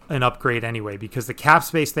make an upgrade anyway because the cap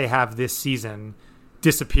space they have this season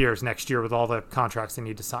disappears next year with all the contracts they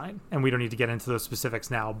need to sign. And we don't need to get into those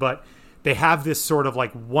specifics now. But they have this sort of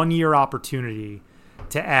like 1 year opportunity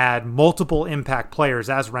to add multiple impact players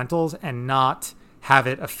as rentals and not have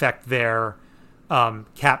it affect their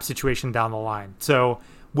cap situation down the line. So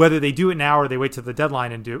whether they do it now or they wait to the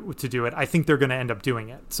deadline and do it, I think they're going to end up doing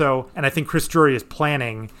it. So, and I think Chris Drury is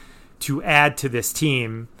planning to add to this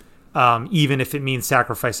team, even if it means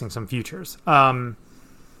sacrificing some futures. I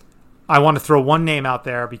want to throw one name out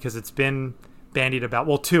there because it's been bandied about.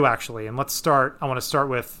 Well, two actually. And I want to start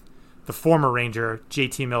with the former Ranger,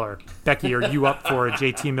 JT Miller. Becky, are you up for a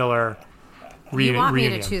JT Miller reunion? You want me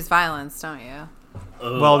to choose violence, don't you?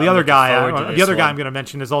 Well, the I'm other looking guy, forward to the this other guy one. I'm going to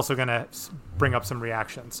mention is also going to bring up some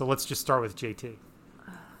reactions. So let's just start with JT.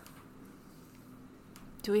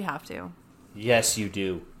 Do we have to? Yes, you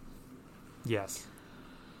do. Yes.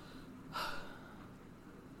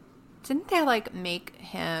 Didn't they like make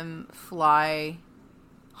him fly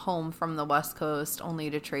home from the West Coast only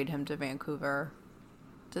to trade him to Vancouver?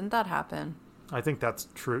 Didn't that happen? I think that's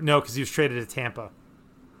true. No, because he was traded to Tampa.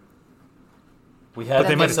 We had They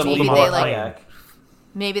to might get have some told him Libor on the Hayek.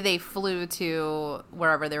 Maybe they flew to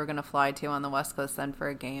wherever they were going to fly to on the West Coast then for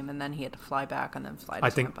a game, and then he had to fly back and then fly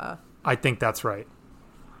to Tampa. I think that's right.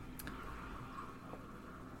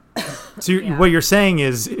 So what you're saying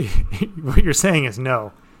is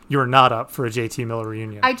no. You are not up for a JT Miller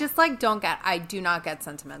reunion. I just I do not get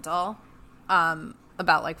sentimental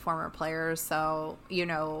about like former players. So,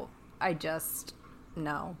 I just,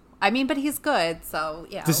 no. I mean, but he's good. So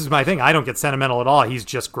yeah. This is my thing. I don't get sentimental at all. He's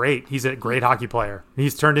just great. He's a great hockey player.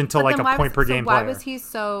 He's turned into like a point per game player. Why was he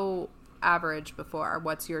so average before?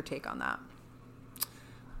 What's your take on that?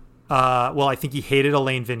 Well, I think he hated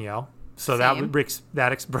Alain Vigneault. So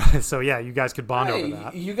Same. so yeah, you guys could bond over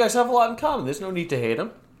that. You guys have a lot in common. There's no need to hate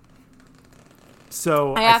him.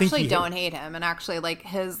 So I think actually don't hate him, and actually, like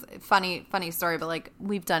his funny story. But like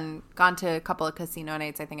we've gone to a couple of casino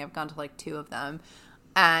nights. I think I've gone to like 2 of them,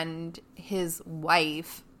 and his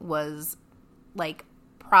wife was like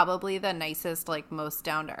probably the nicest, like most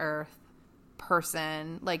down to earth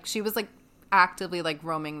person. Like she was like actively like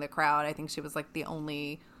roaming the crowd. I think she was like the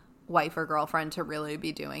only wife or girlfriend to really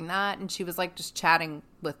be doing that, and she was like just chatting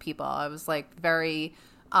with people. I was like very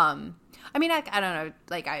I mean, I don't know,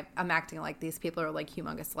 like I'm acting like these people are like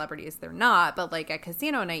humongous celebrities. They're not, but like at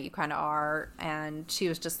casino night you kind of are, and she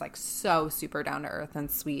was just like so super down to earth and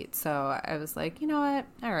sweet. So I was like, you know what,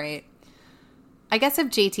 all right, I guess if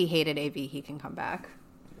JT hated AV, he can come back.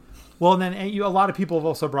 Well, and then a lot of people have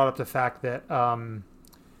also brought up the fact that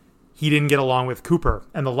he didn't get along with Cooper,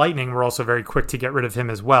 and the Lightning were also very quick to get rid of him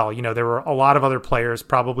as well. There were a lot of other players,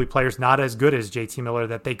 probably players not as good as JT Miller,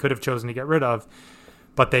 that they could have chosen to get rid of,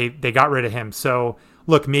 but they got rid of him. So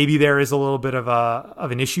look, maybe there is a little bit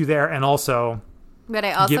of an issue there, and also. But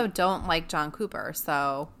I also don't like John Cooper,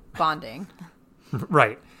 so bonding.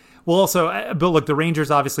 Right. Well, also, but look, the Rangers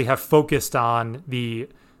obviously have focused on the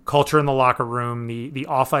culture in the locker room, the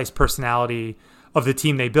off-ice personality of the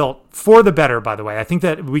team they built, for the better, by the way. I think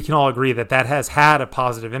that we can all agree that has had a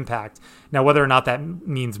positive impact. Now, whether or not that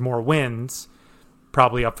means more wins,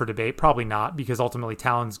 probably up for debate. Probably not, because ultimately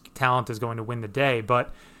talent is going to win the day.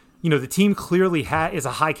 But, the team clearly is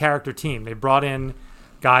a high-character team. They brought in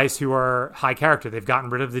guys who are high character. They've gotten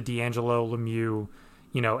rid of the D'Angelo, Lemieux,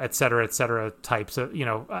 et cetera types.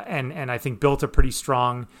 And I think built a pretty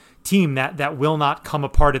strong team that will not come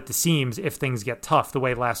apart at the seams if things get tough, the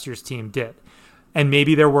way last year's team did. And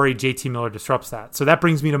maybe they're worried JT Miller disrupts that. So that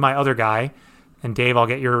brings me to my other guy. And Dave, I'll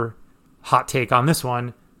get your hot take on this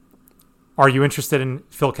one. Are you interested in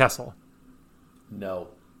Phil Kessel? No.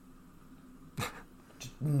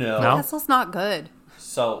 No? Kessel's not good.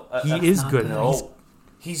 So he is good. No.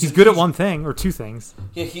 He's good at one thing or 2 things.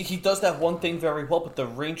 Yeah, he does that one thing very well, but the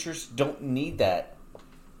Rangers don't need that.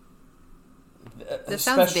 This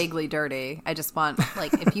sounds vaguely dirty. I just want,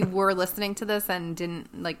 like, if you were listening to this and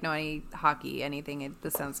didn't like know any hockey, anything,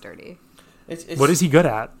 this sounds dirty. What is he good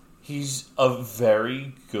at? He's a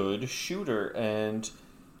very good shooter, and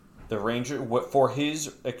the Rangers, for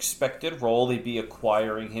his expected role, they'd be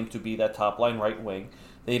acquiring him to be that top line right wing.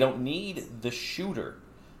 They don't need the shooter.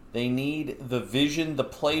 They need the vision, the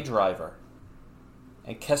play driver.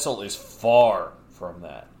 And Kessel is far from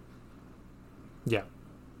that. Yeah.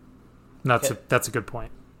 That's a good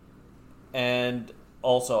point. And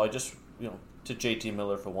also, I just, to JT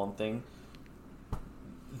Miller for one thing,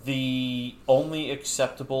 the only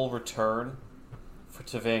acceptable return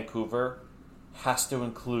to Vancouver has to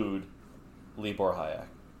include Libor Hayek.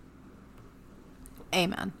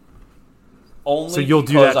 Amen. Only so you'll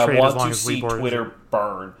do because that trade I want as long to as see Libor Twitter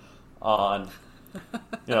burn on.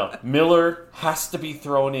 Miller has to be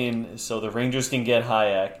thrown in so the Rangers can get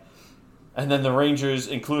Hayek, and then the Rangers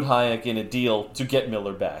include Hayek in a deal to get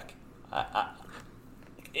Miller back.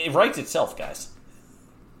 It writes itself, guys.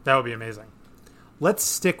 That would be amazing. Let's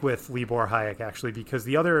stick with Libor Hayek, actually, because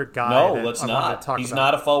the other guy. No, let's not. He's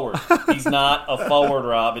not a forward. He's not a forward,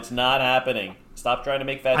 Rob. It's not happening. Stop trying to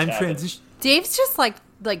make that happen. Dave's just like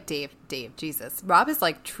Dave, Jesus. Rob is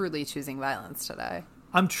like truly choosing violence today.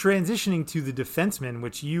 I'm transitioning to the defenseman,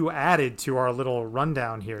 which you added to our little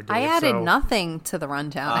rundown here, Dave. I added nothing to the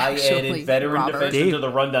rundown, I added veteran Robert. defenseman to the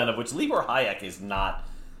rundown, of which Libor Hayek is not.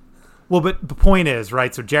 Well, but the point is,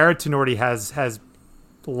 right, so Jared Tenorti has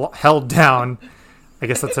held down I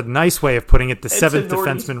guess that's a nice way of putting it. The seventh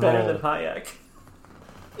Nordy's defenseman better role. than Hayek.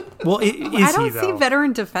 Well, I don't see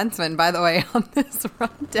veteran defenseman, by the way, on this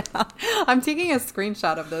rundown. I'm taking a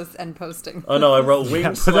screenshot of this and posting. Oh no, I wrote wing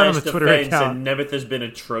put that on slash the Twitter defense, account. and Nemeth has been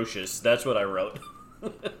atrocious. That's what I wrote.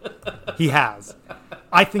 He has.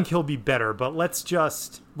 I think he'll be better, but let's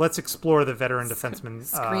explore the veteran defenseman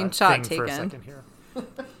Screenshot thing for a taken. second here,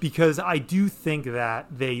 because I do think that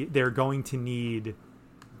they're going to need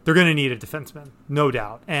a defenseman, no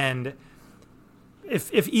doubt, and.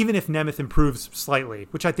 Even if Nemeth improves slightly,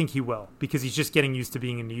 which I think he will, because he's just getting used to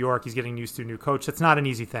being in New York, he's getting used to a new coach. That's not an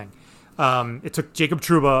easy thing. It took Jacob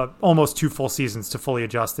Trouba almost 2 full seasons to fully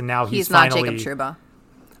adjust, and now he's not finally, Jacob Trouba.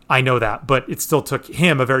 I know that, but it still took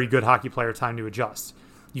him, a very good hockey player, time to adjust.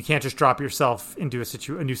 You can't just drop yourself into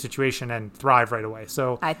a new situation and thrive right away.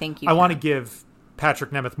 So I think I want to give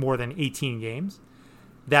Patrick Nemeth more than 18 games.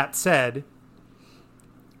 That said,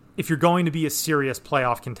 if you're going to be a serious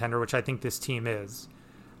playoff contender, which I think this team is,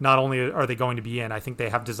 not only are they going to be in, I think they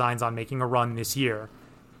have designs on making a run this year.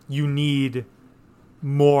 You need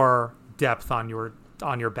more depth on your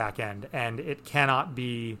back end, and it cannot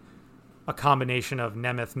be a combination of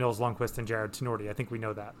Nemeth, Nils Lundqvist, and Jared Tenorti. I think we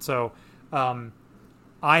know that. So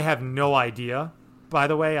I have no idea. By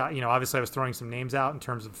the way, obviously I was throwing some names out in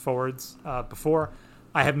terms of forwards before.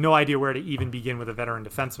 I have no idea where to even begin with a veteran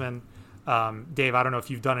defenseman. Dave, I don't know if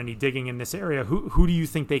you've done any digging in this area. Who do you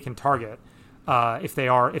think they can target if they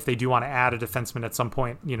do want to add a defenseman at some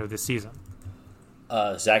point, this season?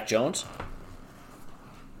 Zach Jones.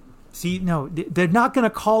 See, no, they're not going to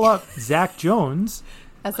call up Zach Jones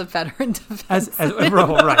as a veteran defenseman.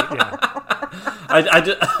 Right?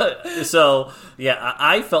 Yeah.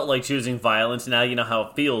 I felt like choosing violence. Now you know how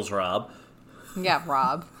it feels, Rob. Yeah,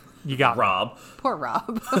 Rob. You got Rob. Me. Poor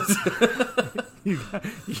Rob. You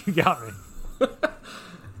got me.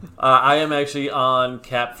 I am actually on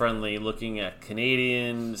Cap Friendly looking at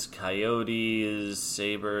Canadians, Coyotes,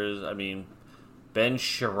 Sabres. I mean, Ben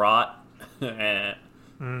Sherratt. Okay,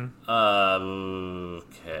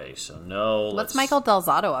 so no. What's Michael Del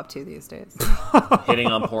Zotto up to these days? Hitting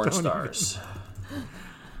on porn stars.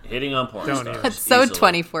 Hitting on porn stars. That's so easily.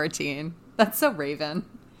 2014. That's so Raven.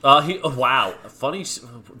 Wow. Funny.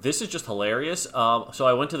 This is just hilarious. So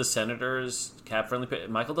I went to the Senators Cap Friendly.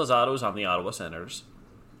 Michael Del Zotto is on the Ottawa Senators.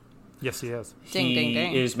 Yes, he is. Ding, ding,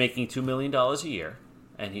 ding. He is making $2 million a year,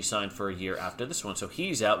 and he signed for a year after this one. So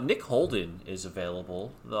he's out. Nick Holden is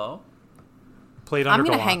available, though. Played under I'm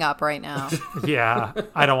going to Gallant. hang up right now. Yeah,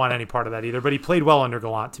 I don't want any part of that either. But he played well under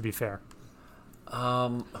Gallant, to be fair.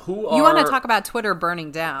 You You want to talk about Twitter burning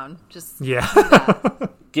down? Just Yeah.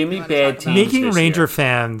 Give me bad teams. Making this Ranger year.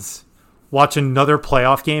 fans watch another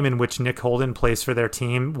playoff game in which Nick Holden plays for their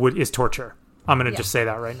team is torture. I'm going to just say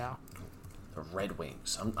that right now. The Red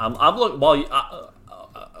Wings. I'm looking. Well,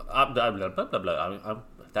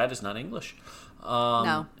 that is not English.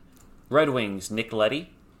 no. Red Wings. Nick Leddy,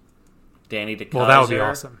 Danny DeKaiser. Well, that would be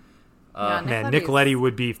awesome. Yeah, Man, Leddy's- Nick Leddy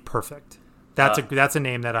would be perfect. That's a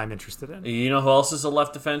name that I'm interested in. You know who else is a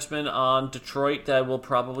left defenseman on Detroit that will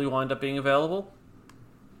probably wind up being available?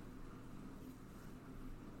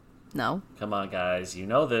 No. Come on, guys. You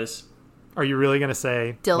know this. Are you really going to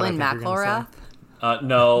say what I Dylan think you're gonna say? McElrath?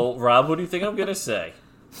 No, Rob, what do you think I'm going to say?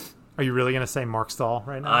 Are you really going to say Mark Stahl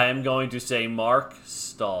right now? I am going to say Mark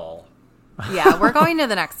Stahl. Yeah, we're going to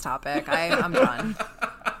the next topic. I'm done.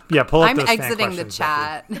 Yeah, pull up I'm those fan exiting the questions,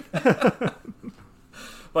 chat.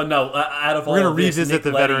 But no, out of all We're going of to this, revisit Nick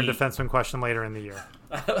the veteran Leddy, defenseman question later in the year.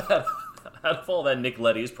 out of all that, Nick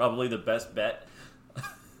Leddy is probably the best bet.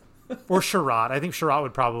 Or Sherratt. I think Sherratt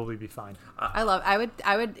would probably be fine. I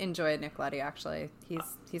would enjoy Nick Leddy, actually.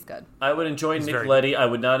 He's good. I would enjoy Nick very Leddy. I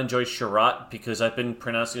would not enjoy Sherratt because I've been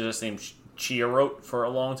pronouncing his name Chiarot for a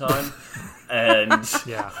long time. And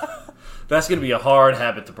Yeah. that's going to be a hard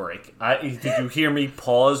habit to break. Did you hear me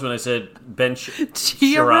pause when I said Ben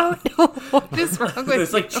Sherratt? What is wrong with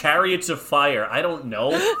It's like Chariots of Fire. I don't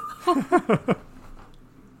know.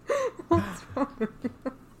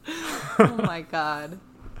 Oh my god.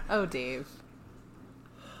 Oh, Dave.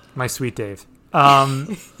 My sweet Dave.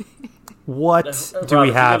 What do Rob, we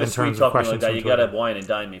if have you're in gonna terms sweet of talk me questions like that, from you got to Twitter? wine and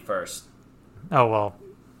dine me first. Oh, well,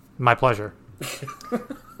 my pleasure.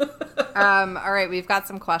 All right, we've got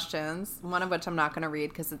some questions. One of which I'm not going to read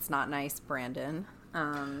because it's not nice, Brandon.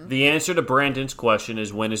 The answer to Brandon's question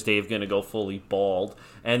is, when is Dave going to go fully bald?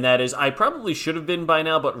 And that is, I probably should have been by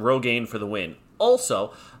now, but Rogaine for the win.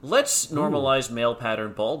 Also, let's normalize male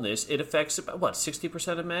pattern baldness. It affects about,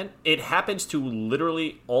 60% of men? It happens to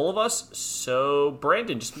literally all of us. So,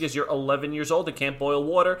 Brandon, just because you're 11 years old and can't boil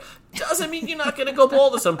water doesn't mean you're not going to go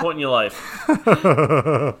bald at some point in your life.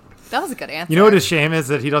 That was a good answer. You know what his shame is?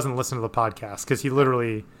 That he doesn't listen to the podcast, because he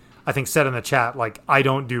literally, I think, said in the chat, like, I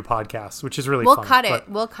don't do podcasts, which is really We'll funny, cut it. but-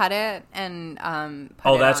 We'll cut it and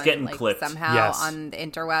put it that's on, getting like, clipped. somehow Yes. on the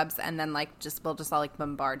interwebs, and then like we'll just all like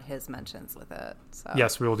bombard his mentions with it. So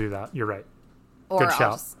Yes, we will do that. You're right. or good I'll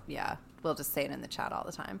shout. just, we'll just say it in the chat all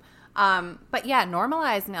the time. But yeah,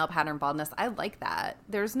 normalize male pattern baldness. I like that.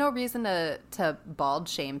 There's no reason to bald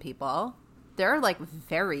shame people. There are like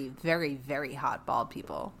very, very, very hot bald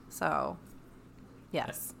people. So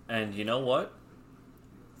yes. And you know what?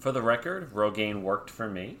 For the record, Rogaine worked for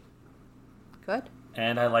me. Good.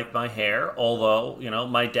 And I like my hair, although,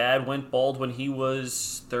 my dad went bald when he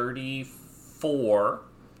was 34.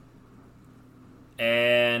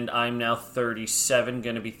 And I'm now 37,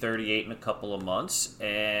 going to be 38 in a couple of months.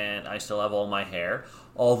 And I still have all my hair.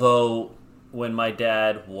 Although, when my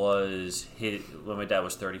dad was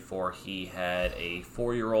 34, he had a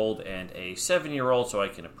 4-year-old and a 7-year-old. So I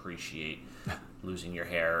can appreciate losing your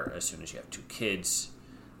hair as soon as you have 2 kids.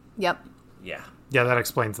 Yep. Yeah. Yeah, that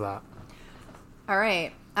explains that. All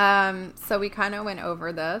right. So we kind of went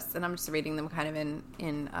over this, and I'm just reading them kind of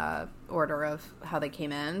in order of how they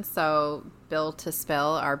came in. So Bill to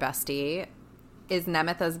Spill, our bestie, is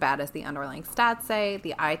Nemeth as bad as the underlying stats say?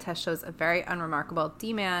 The eye test shows a very unremarkable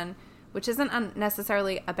D-man, which isn't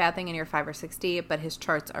necessarily a bad thing in your 5 or 60, but his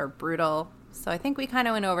charts are brutal. So I think we kind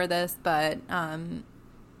of went over this, but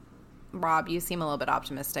Rob, you seem a little bit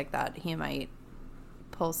optimistic that he might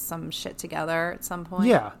pull some shit together at some point.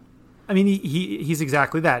 Yeah. I mean, he's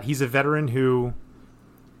exactly that. He's a veteran who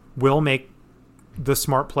will make the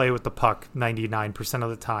smart play with the puck 99% of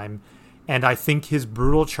the time. And I think his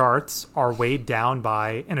brutal charts are weighed down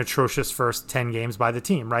by an atrocious first 10 games by the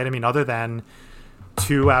team, right? I mean, other than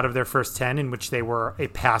 2 out of their first 10 in which they were a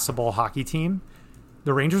passable hockey team,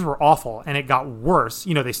 the Rangers were awful, and it got worse.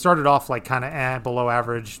 They started off like kind of below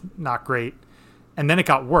average, not great. And then it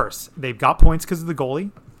got worse. They got points because of the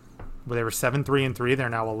goalie, where they were 7-3-3. They're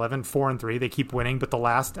now 11-4-3. They keep winning, but the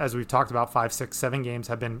last, as we've talked about, 5, 6, 7 games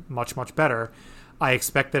have been much, much better. I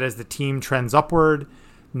expect that as the team trends upward,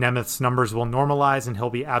 Nemeth's numbers will normalize and he'll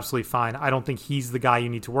be absolutely fine. I don't think he's the guy you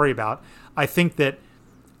need to worry about. I think that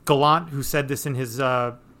Gallant, who said this in his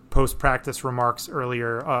post-practice remarks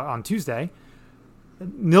earlier on Tuesday,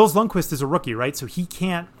 Nils Lundkvist is a rookie, right? So he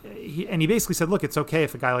can't, and he basically said, look, it's okay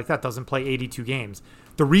if a guy like that doesn't play 82 games.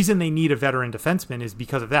 The reason they need a veteran defenseman is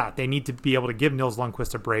because of that. They need to be able to give Nils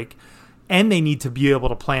Lundkvist a break, and they need to be able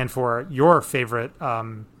to plan for your favorite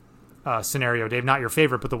scenario, Dave, not your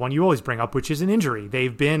favorite, but the one you always bring up, which is an injury.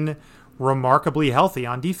 They've been remarkably healthy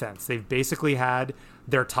on defense. They've basically had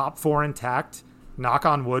their top 4 intact, knock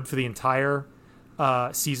on wood, for the entire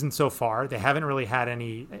season so far. They haven't really had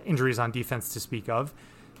any injuries on defense to speak of.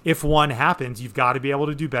 If one happens, you've got to be able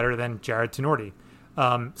to do better than Jared Tenorti.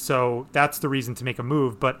 So that's the reason to make a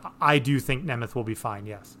move, but I do think Nemeth will be fine,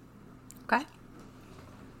 yes. Okay.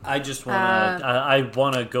 I just want to I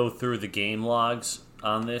want to go through the game logs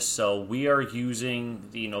on this. So we are using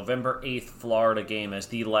the November 8th Florida game as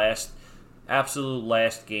the absolute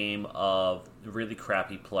last game of really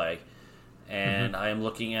crappy play. And I am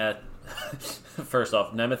looking at, first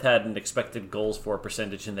off, Nemeth had an expected goals for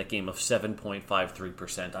percentage in that game of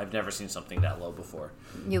 7.53%. I've never seen something that low before.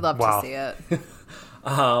 You love Wow. to see it.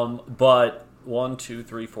 But 1, 2,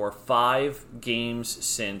 3, 4, 5 games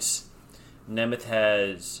since, Nemeth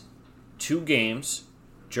has 2 games,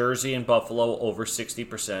 Jersey and Buffalo, over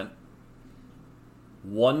 60%.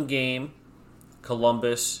 1 game,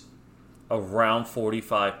 Columbus, around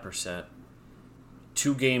 45%.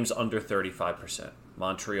 2 games under 35%.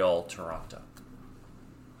 Montreal, Toronto.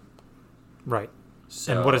 Right.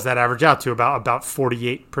 So, And what does that average out to? About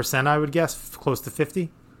 48%, I would guess, close to 50?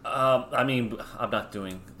 I mean, I'm not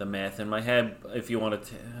doing the math in my head. If you want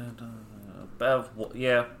to,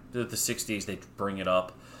 the 60s, they bring it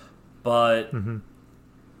up. But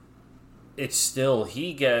it's still,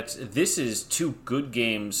 this is 2 good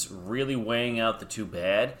games really weighing out the 2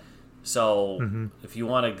 bad. So if you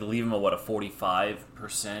want to leave him at, a 45%,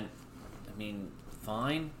 I mean,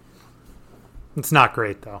 fine. It's not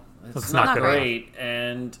great, though. It's not great.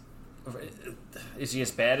 And is he as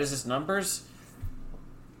bad as his numbers?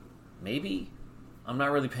 Maybe. I'm not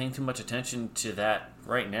really paying too much attention to that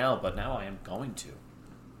right now, but now I am going to.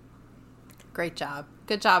 Great job.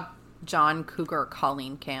 Good job, John Cougar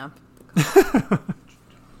Colleen Camp.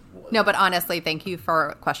 No, but honestly, thank you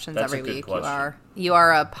for questions That's every a good week. question. You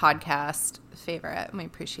are a podcast favorite, and we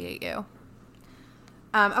appreciate you.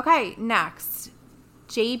 Okay, next.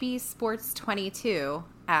 JB Sports 22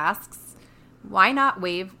 asks, why not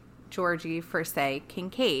waive Georgie for, say,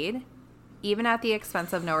 Kincaid? even at the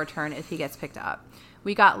expense of no return if he gets picked up.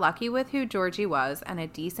 We got lucky with who Georgie was and a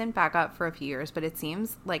decent backup for a few years, but it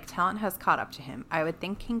seems like talent has caught up to him. I would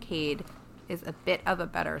think Kincaid is a bit of a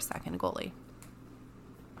better second goalie.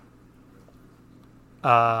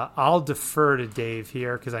 I'll defer to Dave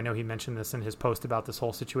here because I know he mentioned this in his post about this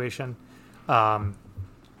whole situation. And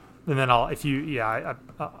then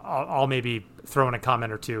I'll maybe throw in a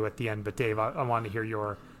comment or two at the end. But Dave, I wanted to hear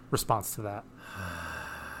your response to that.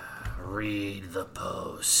 Read the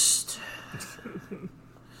post.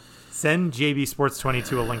 Send JB Sports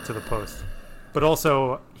 22 a link to the post. But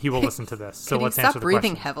also, he will listen to this. So let's answer the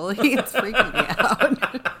breathing question. heavily? It's freaking me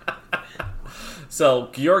out. So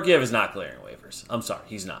Georgiev is not clearing waivers. I'm sorry,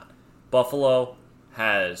 he's not. Buffalo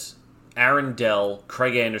has Aaron Dell,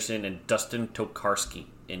 Craig Anderson, and Dustin Tokarski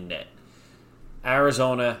in net.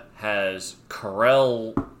 Arizona has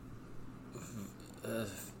Karel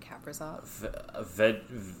Kaprizov.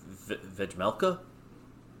 Vejmelka,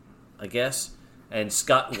 I guess, and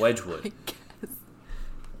Scott Wedgwood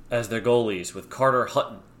as their goalies, with Carter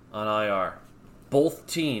Hutton on IR. Both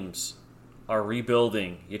teams are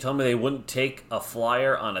rebuilding. You tell me they wouldn't take a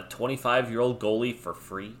flyer on a 25-year-old goalie for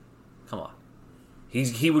free? Come on.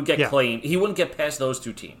 He would get claimed. He wouldn't get past those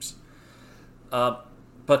two teams.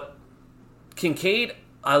 But Kincaid,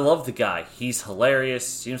 I love the guy. He's hilarious.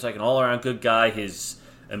 Seems like an all-around good guy. His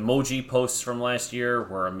emoji posts from last year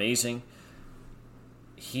were amazing.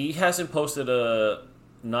 He hasn't posted a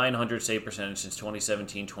 900 save percentage since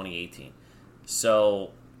 2017-2018.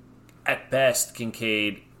 So, at best,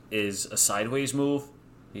 Kincaid is a sideways move.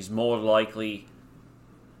 He's more likely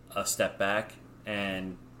a step back.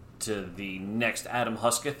 And to the next Adam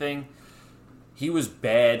Huska thing, he was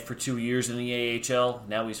bad for 2 years in the AHL.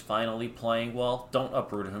 Now he's finally playing well. Don't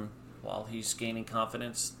uproot him while he's gaining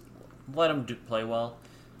confidence. Let him play well.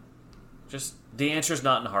 Just, the answer's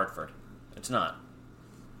not in Hartford. It's not.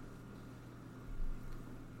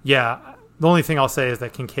 Yeah, the only thing I'll say is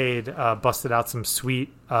that Kincaid busted out some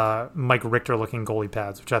sweet Mike Richter-looking goalie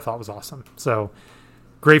pads, which I thought was awesome. So,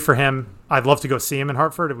 great for him. I'd love to go see him in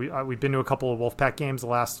Hartford. We've been to a couple of Wolfpack games the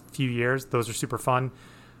last few years. Those are super fun.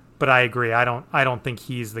 But I agree. I don't think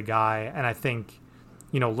he's the guy. And I think,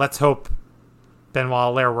 let's hope Benoit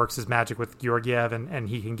Allaire works his magic with Georgiev and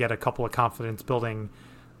he can get a couple of confidence-building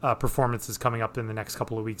performances coming up in the next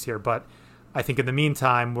couple of weeks here. But I think in the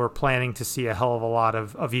meantime, we're planning to see a hell of a lot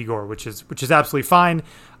of Igor, which is absolutely fine.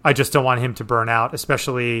 I just don't want him to burn out,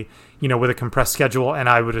 especially, with a compressed schedule. And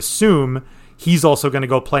I would assume he's also going to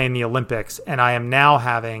go play in the Olympics. And I am now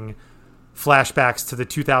having flashbacks to the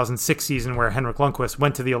 2006 season where Henrik Lundqvist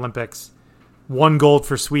went to the Olympics, won gold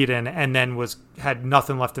for Sweden, and then had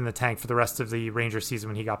nothing left in the tank for the rest of the Rangers season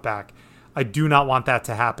when he got back. I do not want that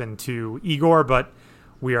to happen to Igor, but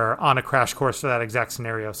we are on a crash course for that exact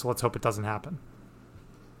scenario, so let's hope it doesn't happen.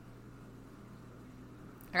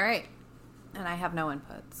 All right. And I have no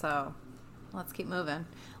input, so let's keep moving.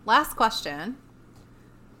 Last question.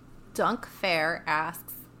 Dunk Fair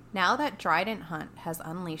asks, now that Dryden Hunt has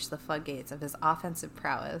unleashed the floodgates of his offensive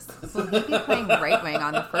prowess, will he be playing right wing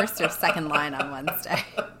on the first or second line on Wednesday?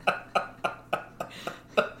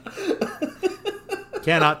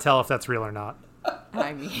 Cannot tell if that's real or not.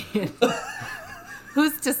 I mean...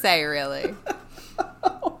 Who's to say, really?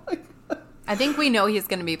 Oh my God. I think we know he's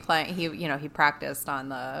going to be playing. He practiced on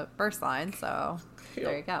the first line, so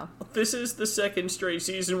there you go. This is the second straight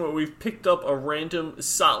season where we've picked up a random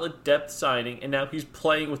solid depth signing, and now he's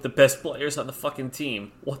playing with the best players on the fucking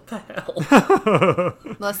team. What the hell?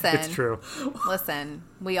 Listen. It's true. Listen,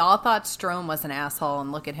 we all thought Strome was an asshole,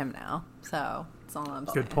 and look at him now. So, that's all I'm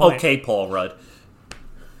saying. Good point. Okay, Paul Rudd.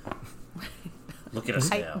 Look at us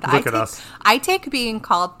now. Look at us. I take being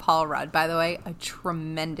called Paul Rudd, by the way, a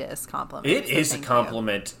tremendous compliment. It is a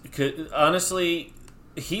compliment. Honestly,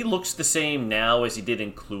 he looks the same now as he did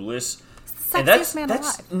in Clueless. Sexiest And man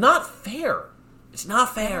that's alive. not fair. It's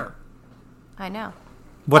not fair. I know.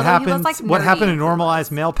 What Although he happened? was, like, What nerdy happened to and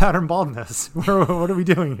normalize male pattern baldness? What are we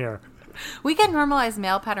doing here? We can normalize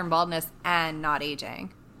male pattern baldness and not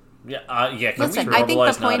aging. Yeah, yeah. Can Listen, we I think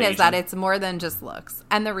normalize the point not is that aging? it's more than just looks.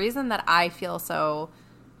 And the reason that I feel so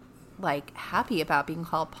happy about being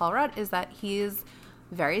called Paul Rudd is that he's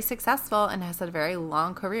very successful and has had a very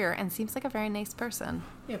long career and seems like a very nice person.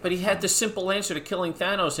 Yeah, but he had the simple answer to killing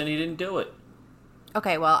Thanos and he didn't do it.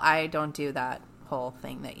 Okay, well, I don't do that whole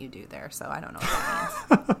thing that you do there, so I don't know what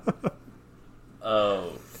that means.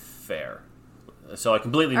 Oh, fair. So I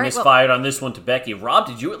completely All right, misfired on this one to Becky. Rob,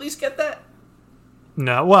 did you at least get that?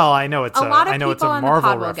 No, well, I know it's A lot of I know people it's a on the Marvel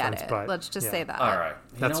pod will reference, get it. but Let's just yeah. say that. All right.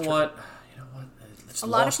 That's You true. know what? It's A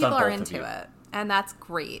lot of lost on people are both of into you. it, and that's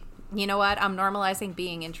great. You know what? I'm normalizing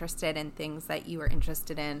being interested in things that you are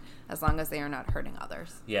interested in as long as they are not hurting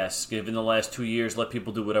others. Yes, given the last 2 years, let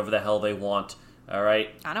people do whatever the hell they want. All right?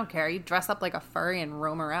 I don't care. You dress up like a furry and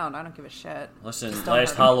roam around. I don't give a shit. Listen, Just don't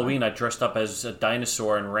last hurt Halloween, anyone. I dressed up as a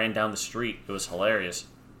dinosaur and ran down the street. It was hilarious.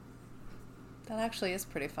 That actually is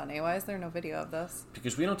pretty funny. Why is there no video of this?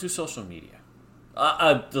 Because we don't do social media.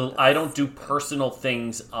 I don't do personal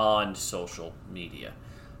things on social media.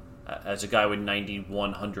 As a guy with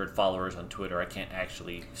 9,100 followers on Twitter, I can't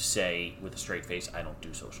actually say with a straight face I don't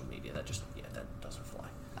do social media. That doesn't fly.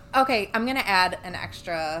 Okay, I'm going to add an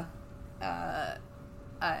extra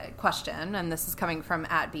question, and this is coming from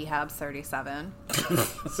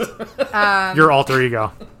 @bhabs37. Your alter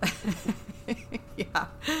ego.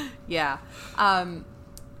 Yeah.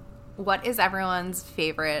 What is everyone's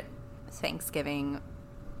favorite Thanksgiving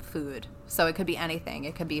food? So it could be anything.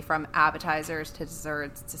 It could be from appetizers to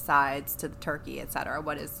desserts to sides to the turkey, etc.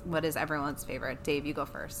 What is everyone's favorite? Dave, you go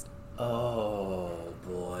first. Oh,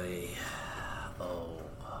 boy. Oh.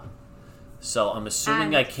 So I'm assuming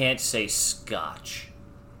And- I can't say scotch.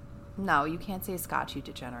 No, you can't say scotch, you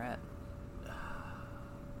degenerate.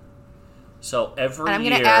 So every And I'm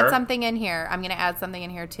year... going to add something in here. I'm going to add something in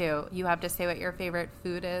here, too. You have to say what your favorite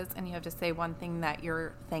food is, and you have to say one thing that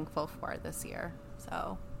you're thankful for this year.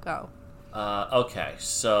 So, go. Okay,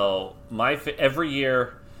 so every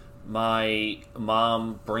year my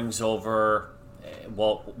mom brings over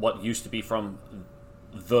what used to be from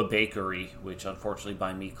the bakery, which unfortunately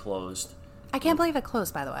by me closed. I can't believe it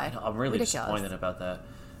closed, by the way. I'm really Ridiculous. disappointed about that.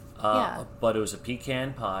 Yeah. But it was a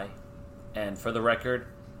pecan pie, and for the record,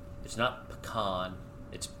 it's not pecan,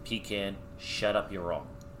 it's pecan. Shut up, you're wrong.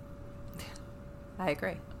 I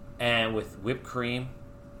agree. And with whipped cream.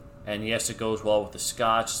 And yes, it goes well with the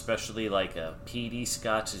scotch, especially like a peaty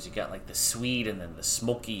scotch, as you got like the sweet and then the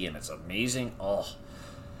smoky, and it's amazing.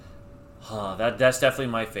 That's definitely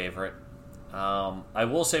my favorite. I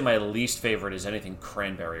will say my least favorite is anything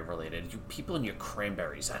cranberry related. You people and your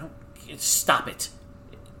cranberries, stop it.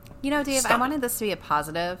 You know, Dave, Stop I it. wanted this to be a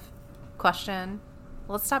positive question.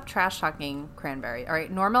 Let's stop trash talking cranberry. All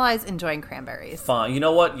right, normalize enjoying cranberries. Fine. You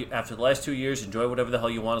know what? After the last 2 years, enjoy whatever the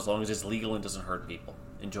hell you want as long as it's legal and doesn't hurt people.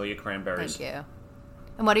 Enjoy your cranberries. Thank you.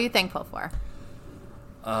 And what are you thankful for?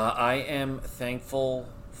 I am thankful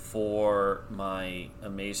for my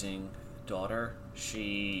amazing daughter.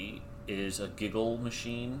 She is a giggle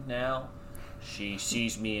machine now. She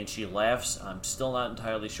sees me and she laughs. I'm still not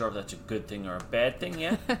entirely sure if that's a good thing or a bad thing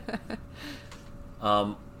yet.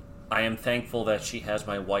 I am thankful that she has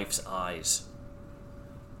my wife's eyes.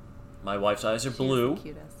 My wife's eyes are blue, She's the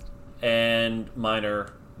cutest. and mine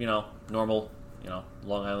are, normal,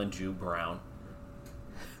 Long Island Jew brown.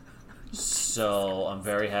 So I'm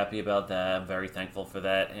very happy about that. I'm very thankful for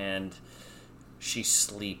that. And she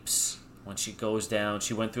sleeps. When she goes down,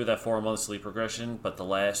 she went through that 4-month sleep regression, but the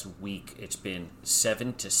last week it's been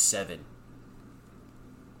 7 to 7.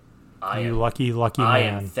 You lucky I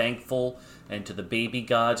man. am thankful, and to the baby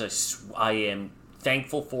gods, I am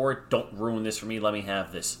thankful for it. Don't ruin this for me. Let me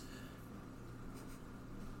have this.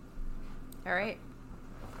 All right.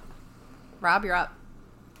 Rob, you're up.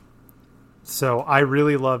 So I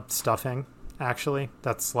really loved stuffing, actually.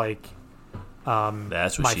 That's like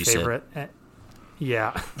That's what my she favorite.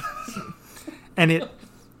 Yeah. And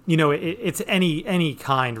it's any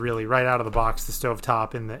kind really, right out of the box, the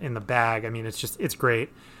stovetop in the bag. I mean, it's great.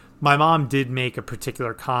 My mom did make a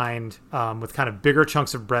particular kind with kind of bigger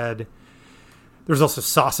chunks of bread. There's also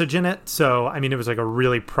sausage in it. So, I mean, it was like a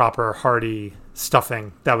really proper, hearty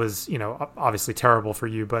stuffing that was, obviously terrible for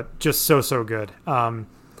you, but just so good.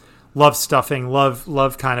 Love stuffing,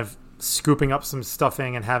 love kind of scooping up some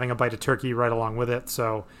stuffing and having a bite of turkey right along with it.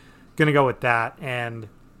 So, gonna go with that. And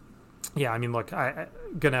yeah, I mean, look, I'm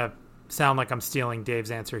gonna sound like I'm stealing Dave's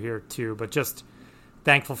answer here too, but just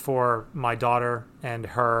thankful for my daughter and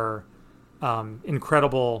her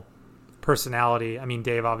incredible personality. I mean,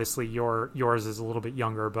 Dave, obviously yours is a little bit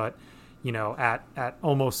younger, but at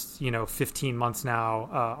almost 15 months now,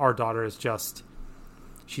 our daughter is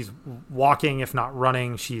she's walking, if not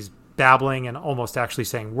running. She's babbling and almost actually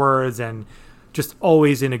saying words, and just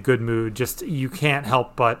always in a good mood. Just you can't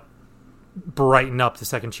help but brighten up the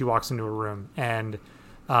second she walks into a room. And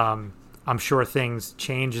I'm sure things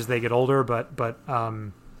change as they get older, but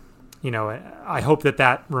I hope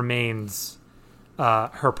that remains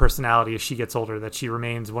her personality as she gets older, that she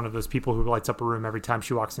remains one of those people who lights up a room every time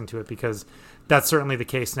she walks into it, because that's certainly the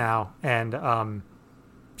case now. And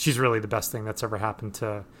she's really the best thing that's ever happened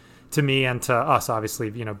to me and to us, obviously.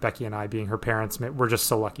 Becky and I being her parents, we're just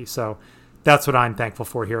so lucky. So that's what I'm thankful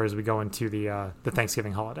for here as we go into the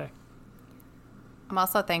Thanksgiving holiday. I'm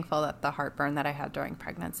also thankful that the heartburn that I had during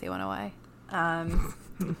pregnancy went away.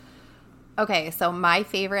 Okay, so my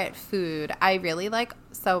favorite food, I really like,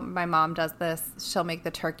 so my mom does this, she'll make the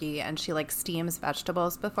turkey and she like steams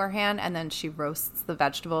vegetables beforehand and then she roasts the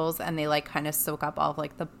vegetables and they like kind of soak up all of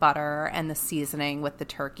like the butter and the seasoning with the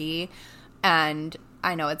turkey. And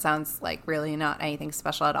I know it sounds like really not anything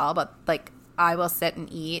special at all, but like I will sit and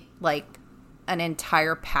eat like an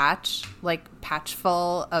entire patch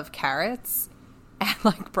full of carrots and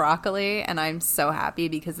like broccoli, and I'm so happy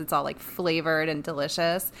because it's all like flavored and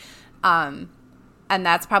delicious. And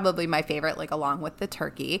that's probably my favorite, like along with the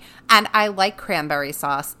turkey. And I like cranberry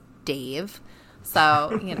sauce, Dave.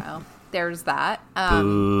 So, you know, there's that.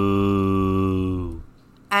 Boo.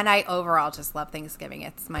 And I overall just love Thanksgiving.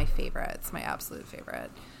 It's my favorite. It's my absolute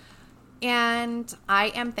favorite. And I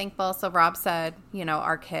am thankful. So Rob said, you know,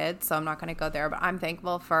 our kids, so I'm not going to go there, but I'm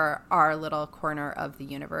thankful for our little corner of the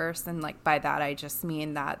universe. And like by that, I just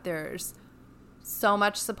mean that there's so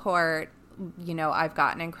much support. You know, I've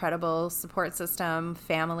got an incredible support system,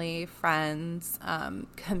 family, friends,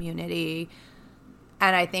 community.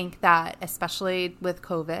 And I think that especially with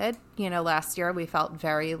COVID, you know, last year we felt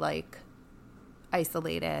very like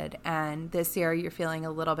isolated, and this year you're feeling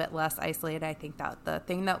a little bit less isolated. I think that the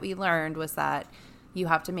thing that we learned was that you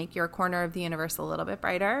have to make your corner of the universe a little bit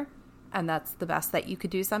brighter, and that's the best that you could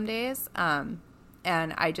do some days. And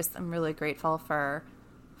I just am really grateful for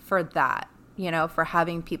that, you know, for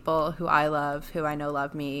having people who I love, who I know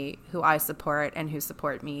love me, who I support and who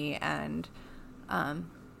support me, and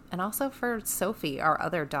also for Sophie, our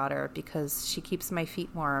other daughter, because she keeps my feet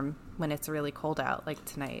warm when it's really cold out, like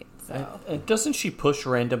tonight. So. And doesn't she push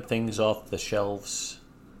random things off the shelves?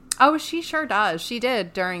 Oh, she sure does. She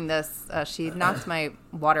did during this. She knocked my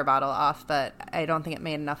water bottle off, but I don't think it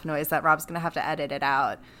made enough noise that Rob's going to have to edit it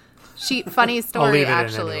out. Funny story,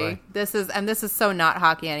 actually. Anyway. This is so not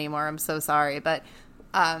hockey anymore. I'm so sorry, but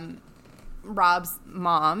Rob's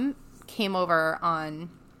mom came over on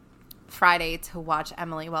Friday to watch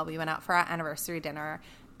Emily while we went out for our anniversary dinner,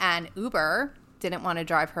 and Uber didn't want to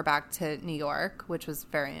drive her back to New York, which was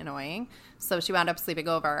very annoying. So she wound up sleeping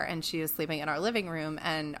over, and she was sleeping in our living room,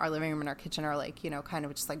 and our living room and our kitchen are like, you know, kind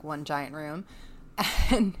of just like one giant room.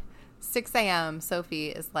 And 6 a.m. Sophie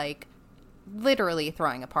is like literally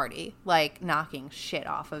throwing a party, like knocking shit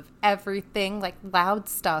off of everything, like loud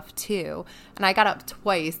stuff too. And I got up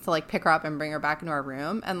twice to like pick her up and bring her back into our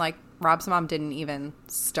room, and like Rob's mom didn't even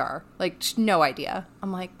stir, like no idea.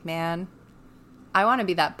 I'm like, man, I want to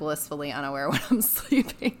be that blissfully unaware when I'm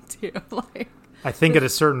sleeping too. Like, I think at a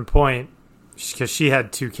certain point, because she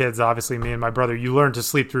had 2 kids, obviously me and my brother, you learn to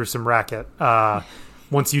sleep through some racket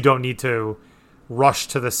once you don't need to rush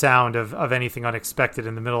to the sound of anything unexpected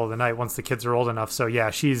in the middle of the night once the kids are old enough. So yeah,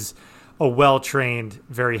 she's a well-trained,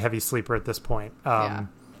 very heavy sleeper at this point. Yeah.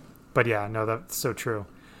 But yeah, no, that's so true.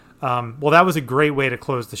 Well, that was a great way to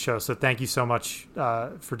close the show. So thank you so much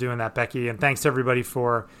for doing that, Becky. And thanks to everybody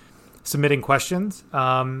for submitting questions.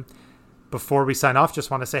 Before we sign off,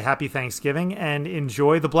 just want to say happy Thanksgiving and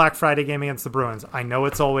enjoy the Black Friday game against the Bruins. I know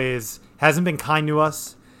it's hasn't been kind to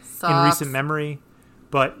us in recent memory,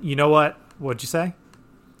 but you know what? What'd you say?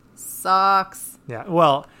 Sucks. Yeah.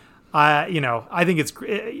 Well, I think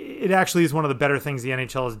it actually is one of the better things the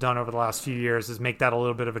NHL has done over the last few years is make that a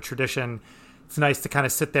little bit of a tradition. It's nice to kind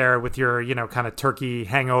of sit there with your, kind of turkey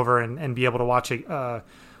hangover and be able to watch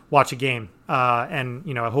a game.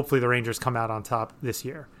 And, hopefully the Rangers come out on top this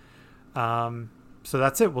year. So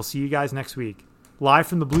that's it. We'll see you guys next week. Live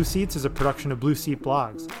from the Blue Seats is a production of Blue Seat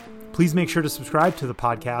Blogs. Please make sure to subscribe to the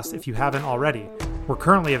podcast if you haven't already. We're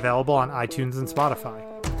currently available on iTunes and Spotify.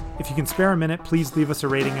 If you can spare a minute, please leave us a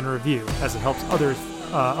rating and a review, as it helps other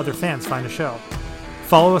fans find the show.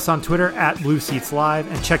 Follow us on Twitter @BlueSeatsLive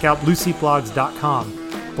and check out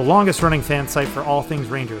BlueSeatBlogs.com, the longest-running fan site for all things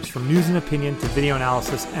Rangers, from news and opinion to video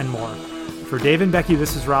analysis and more. For Dave and Becky,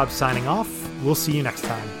 this is Rob signing off. We'll see you next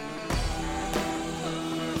time.